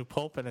 it's a new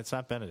pope and it's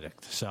not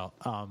Benedict, so.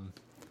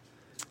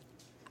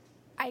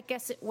 I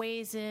guess it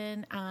weighs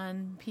in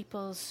on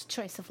people's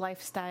choice of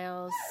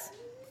lifestyles.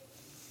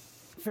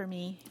 For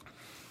me,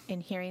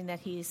 in hearing that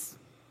he's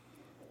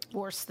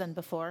worse than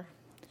before.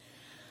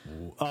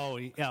 Oh,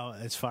 yeah.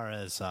 As far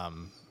as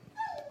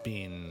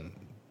being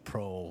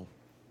pro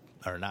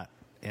or not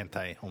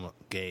anti-homo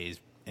gays,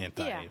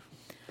 anti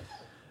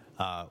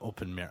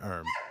open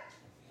or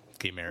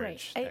gay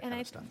marriage, Right. that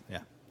kind of stuff.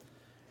 Yeah,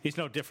 he's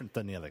no different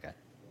than the other guy.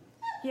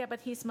 Yeah,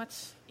 but he's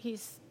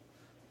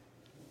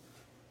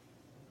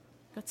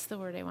what's the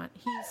word I want?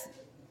 He's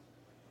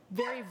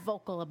very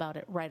vocal about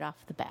it right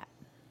off the bat.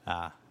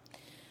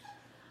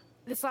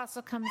 This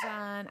also comes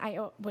on,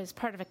 I was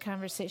part of a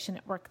conversation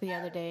at work the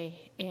other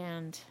day,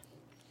 and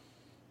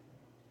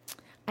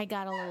I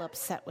got a little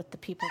upset with the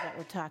people that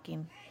were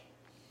talking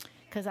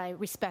because I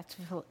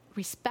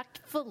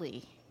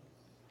respectfully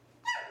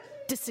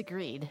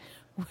disagreed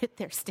with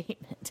their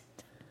statement.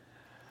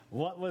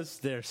 What was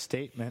their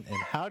statement, and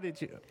how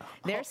did you?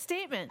 Their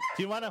statement.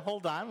 Do you want to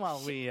hold on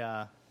while we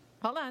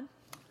Hold on.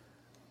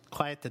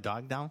 quiet the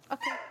dog down?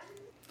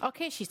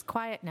 Okay, she's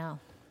quiet now.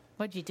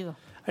 What'd you do?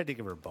 I had to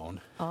give her a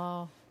bone.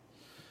 Oh,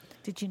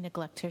 did you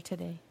neglect her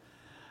today?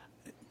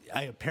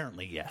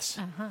 Apparently, yes.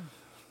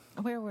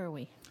 Where were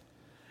we?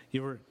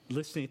 You were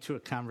listening to a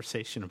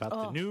conversation about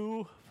the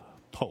new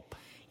pope.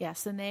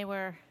 Yes, and they,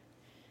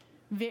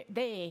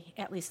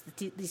 at least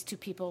these two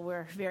people,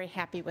 were very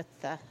happy with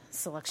the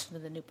selection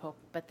of the new pope.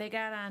 But they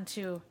got on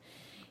to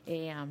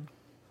I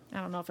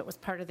don't know if it was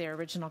part of their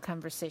original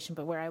conversation,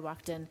 but where I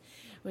walked in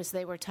was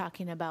they were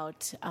talking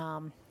about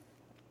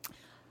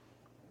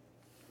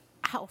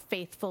how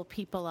faithful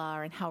people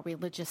are and how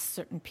religious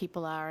certain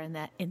people are, and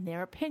that in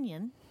their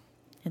opinion,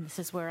 and this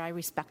is where I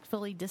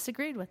respectfully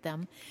disagreed with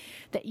them,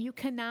 that you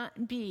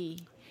cannot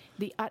be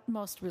the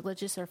utmost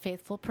religious or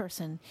faithful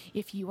person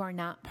if you are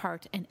not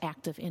part and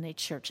active in a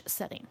church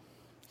setting.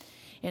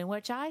 In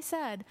which I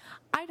said,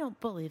 I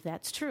don't believe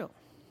that's true.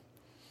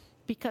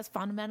 Because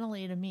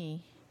fundamentally to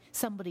me,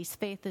 somebody's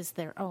faith is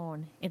their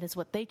own. It is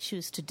what they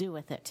choose to do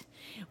with it.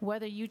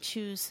 Whether you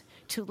choose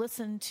to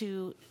listen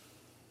to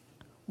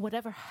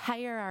whatever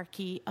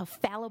hierarchy of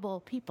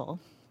fallible people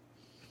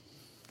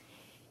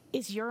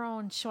is your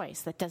own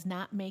choice. That does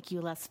not make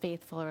you less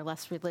faithful or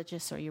less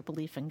religious or your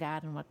belief in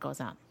God and what goes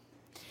on.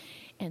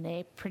 And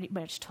they pretty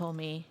much told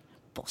me,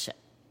 bullshit.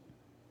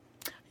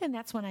 And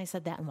that's when I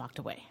said that and walked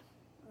away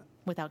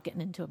without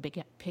getting into a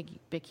big,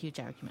 huge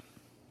argument.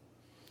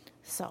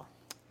 So.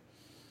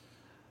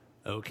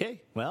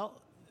 Okay.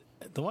 Well,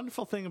 the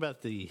wonderful thing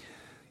about the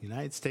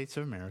United States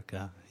of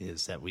America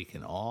is that we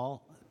can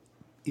all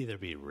either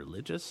be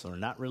religious or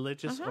not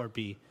religious or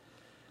be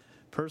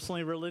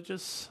personally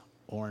religious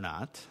or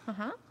not.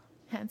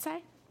 Hence,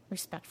 I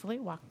respectfully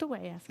walked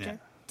away after Yeah.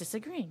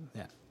 disagreeing.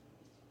 Yeah.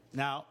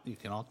 Now, you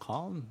can all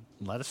call and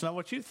let us know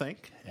what you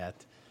think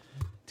at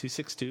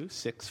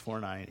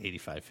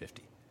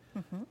 262-649-8550.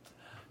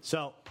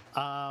 So,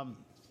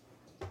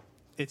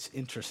 it's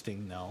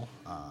interesting, though.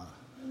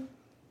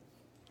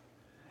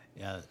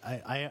 Yeah,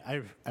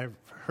 I've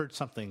heard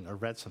something or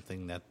read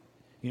something that,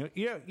 you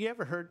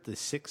ever heard the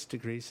 6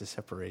 degrees of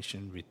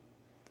separation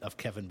of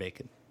Kevin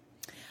Bacon?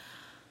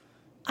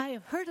 I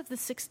have heard of the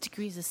 6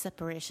 degrees of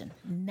separation,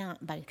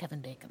 not by Kevin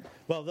Bacon.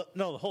 Well,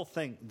 the whole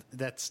thing,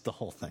 that's the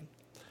whole thing.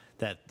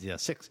 That,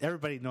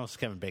 everybody knows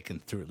Kevin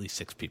Bacon through at least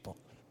 6 people.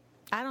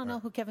 I don't know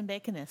who Kevin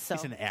Bacon is, so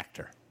He's an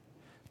actor.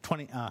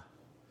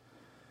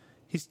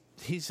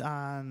 He's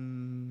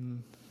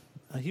on.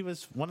 He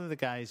was one of the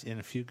guys in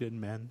A Few Good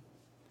Men.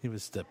 He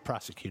was the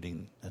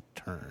prosecuting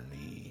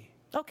attorney.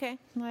 okay,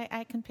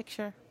 I can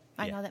picture.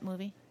 I Yeah. know that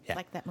movie. Yeah.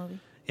 Like that movie.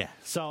 Yeah.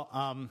 So,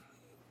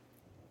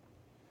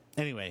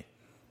 anyway,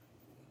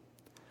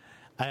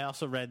 I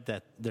also read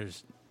that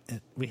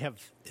we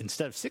have,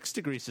 instead of 6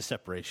 degrees of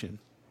separation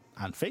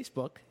on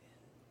Facebook,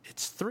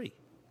 it's 3.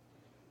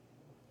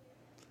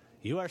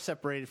 You are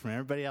separated from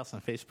everybody else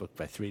on Facebook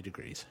by 3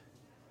 degrees.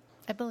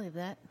 I believe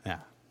that. Yeah.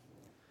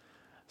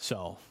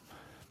 So,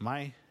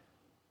 my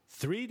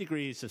 3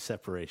 degrees of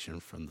separation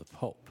from the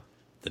Pope,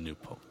 the new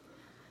Pope.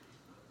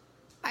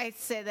 I'd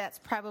say that's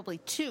probably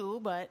 2,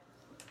 but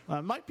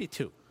It might be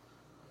 2.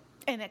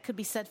 and it could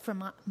be said for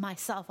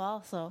myself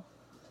also.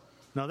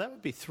 No, that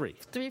would be 3.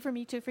 3 for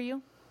me, 2 for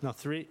you. No,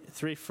 3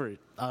 for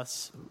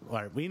us. All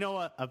right, we know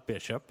a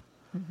bishop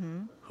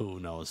who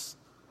knows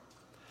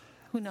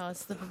Who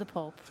knows the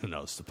Pope?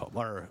 the Pope.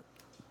 Or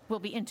We'll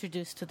be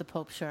introduced to the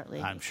Pope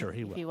shortly. I'm sure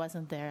he If will. he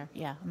wasn't there,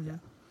 yeah.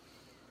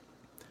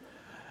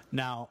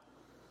 now,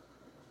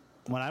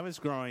 when I was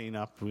growing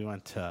up,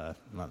 I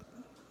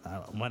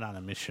went on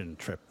a mission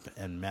trip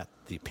and met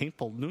the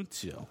papal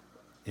nuncio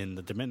in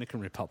the Dominican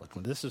Republic.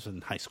 This was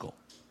in high school.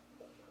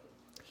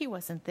 He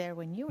wasn't there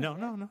when you were No,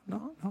 there.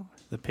 no.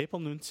 The papal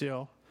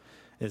nuncio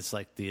is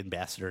like the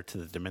ambassador to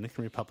the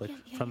Dominican Republic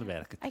from the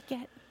Vatican. I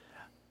get.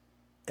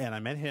 And I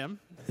met him.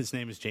 His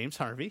name is James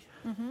Harvey.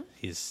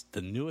 He's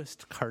the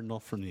newest cardinal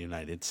from the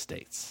United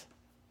States.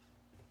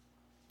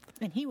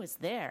 And he was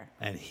there.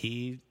 And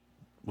he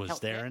was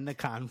Helped there it. in the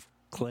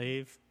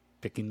conclave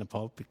picking the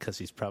Pope because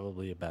he's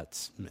probably about,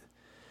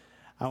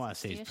 I want to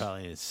say he's 60-ish?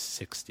 probably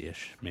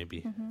 60-ish,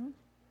 maybe.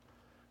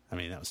 I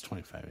mean, that was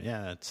 25.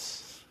 Yeah,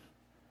 that's...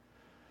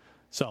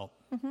 So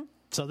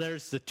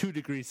there's the 2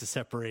 degrees of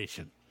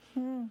separation.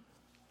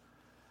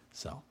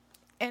 So...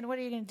 And what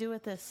are you going to do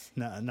with this?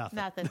 No, nothing.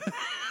 Nothing.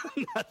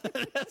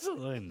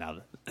 Absolutely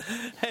nothing.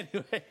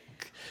 Anyway,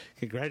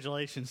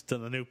 congratulations to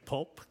the new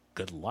Pope.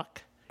 Good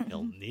luck.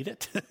 He'll need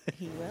it.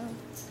 He will.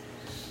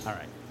 All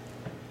right.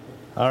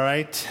 All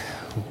right.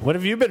 What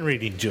have you been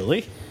reading,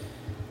 Julie?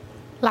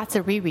 Lots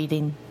of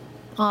rereading.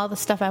 All the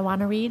stuff I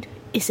want to read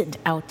isn't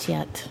out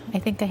yet. I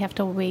think I have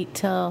to wait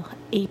till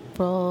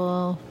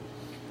April,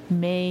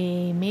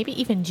 May, maybe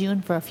even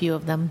June for a few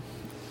of them.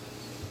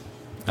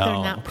 They're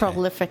not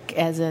prolific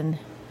as in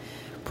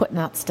putting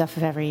out stuff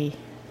every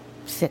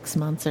 6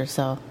 months or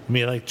so. You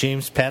mean like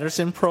James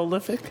Patterson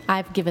prolific?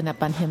 I've given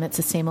up on him. It's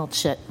the same old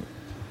shit.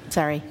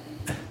 Sorry.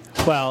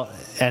 Well,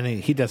 and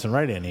he doesn't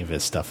write any of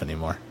his stuff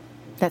anymore.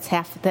 That's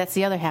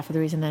the other half of the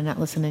reason I'm not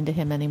listening to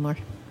him anymore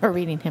or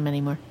reading him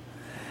anymore.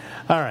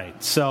 All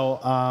right.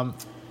 So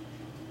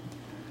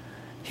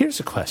here's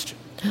a question.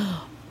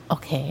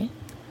 Okay.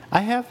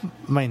 I have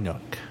my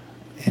Nook.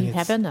 And You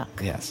have a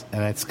Nook. Yes.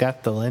 And it's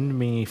got the lend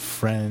me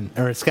friend,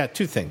 or it's got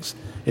 2 things.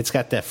 It's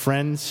got that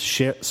friends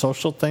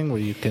social thing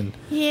where you can...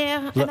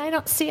 Yeah, and I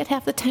don't see it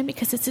half the time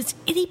because it's this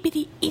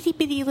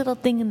itty-bitty little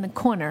thing in the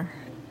corner.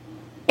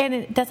 And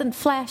it doesn't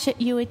flash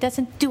at you. It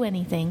doesn't do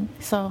anything.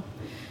 So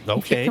if you're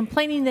Okay.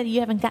 complaining that you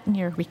haven't gotten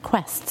your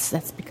requests,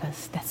 that's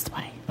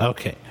why.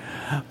 Okay.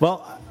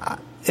 Well,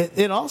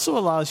 it also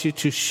allows you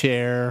to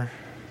share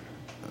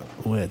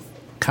with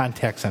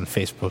contacts on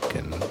Facebook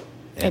and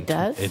It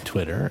does? and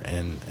Twitter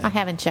and I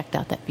haven't checked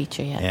out that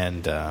feature yet.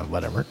 and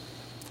whatever.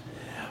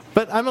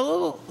 But I'm a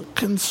little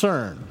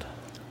concerned.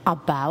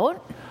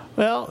 About?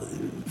 Well,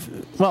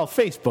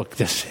 Facebook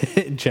just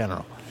in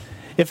general.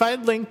 If I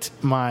linked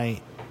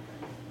my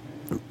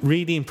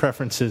reading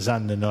preferences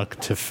on the Nook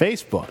to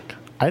Facebook,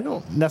 I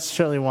don't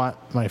necessarily want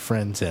my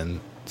friends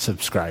and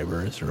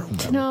subscribers or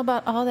whomever. To know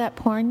about all that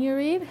porn you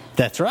read?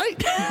 That's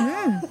right.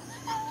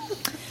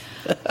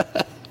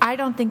 I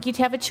don't think you'd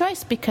have a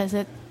choice because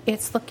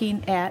it's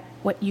looking at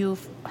what you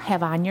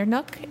have on your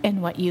Nook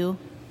and what you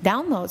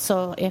download.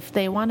 So if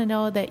they want to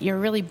know that you're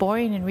really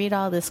boring and read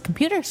all this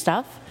computer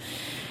stuff,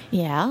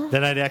 yeah.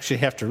 Then I'd actually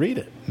have to read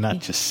it, not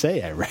just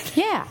say I read it.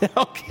 Yeah.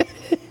 Okay.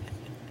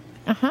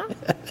 Uh-huh.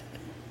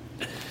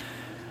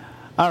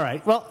 All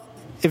right. Well,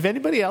 if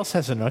anybody else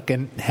has a Nook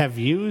and have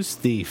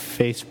used the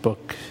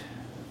Facebook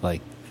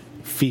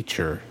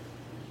feature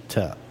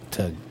to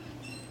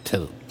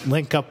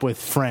link up with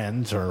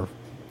friends or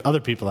other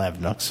people that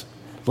have Nooks,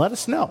 let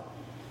us know.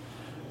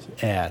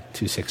 at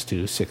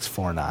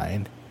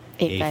 262-649-8550.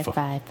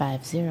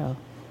 85550.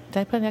 Did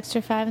I put an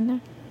extra 5 in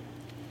there?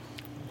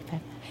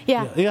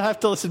 Yeah, You'll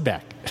have to listen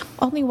back.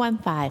 only 1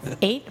 5.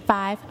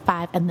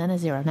 855 and then a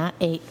 0, not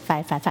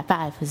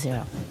 85550.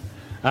 All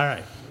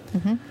right.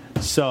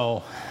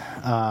 So,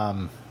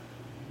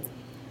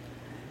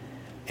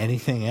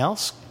 anything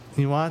else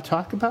you want to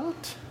talk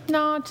about?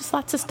 No, just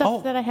lots of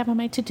stuff that I have on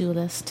my to-do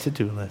list.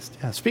 To-do list.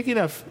 Yeah. Speaking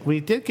of, we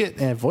did get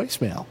a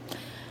voicemail.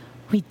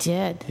 We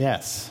did.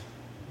 Yes.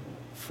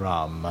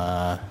 From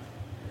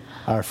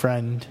our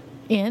friend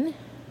In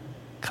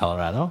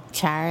Colorado.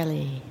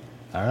 Charlie.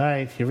 All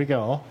right, here we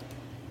go.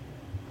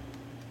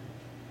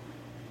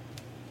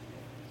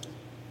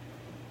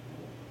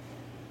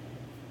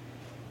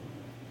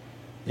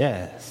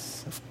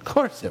 Yes, of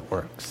course it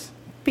works.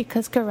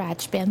 Because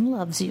GarageBand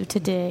loves you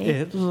today.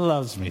 It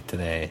loves me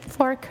today.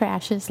 4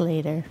 crashes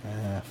later.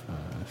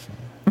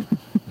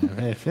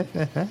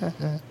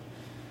 Didn't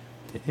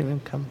even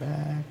come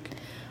back.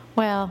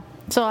 Well,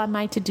 so on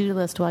my to-do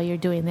list while you're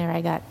doing there,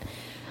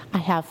 I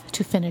have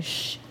to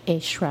finish a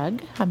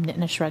shrug. I'm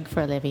knitting a shrug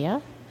for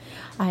Olivia.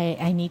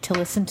 I need to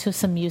listen to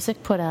some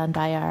music put on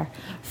by our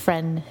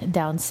friend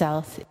down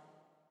south.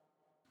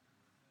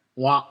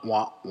 Wah,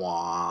 wah,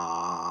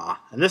 wah.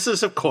 And this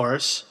is, of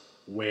course,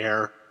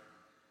 where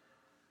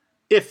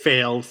it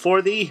failed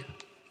for the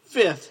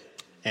 5th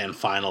and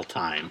final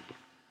time.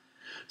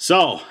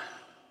 So,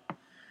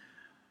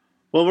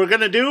 what we're going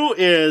to do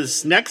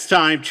is next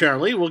time,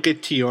 Charlie, we'll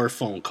get to your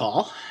phone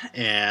call.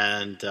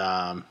 And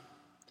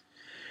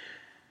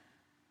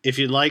if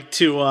you'd like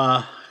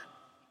to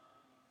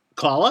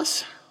call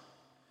us,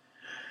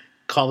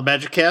 call the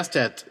Badgercast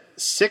at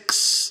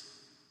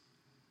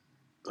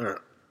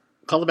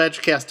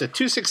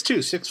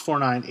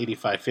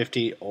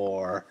 262-649-8550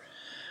 or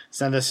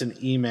send us an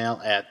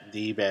email at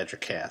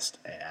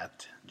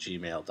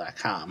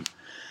thebadgercast@gmail.com.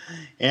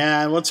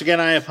 And once again,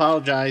 I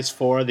apologize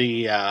for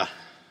the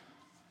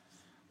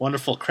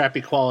wonderful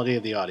crappy quality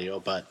of the audio,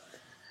 but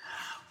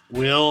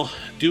we'll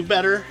do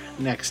better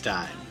next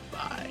time.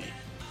 Bye.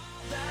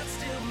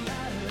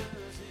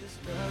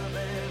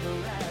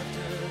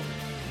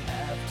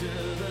 After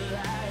the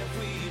life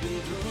we've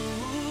been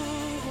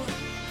through,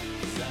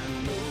 'cause I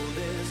know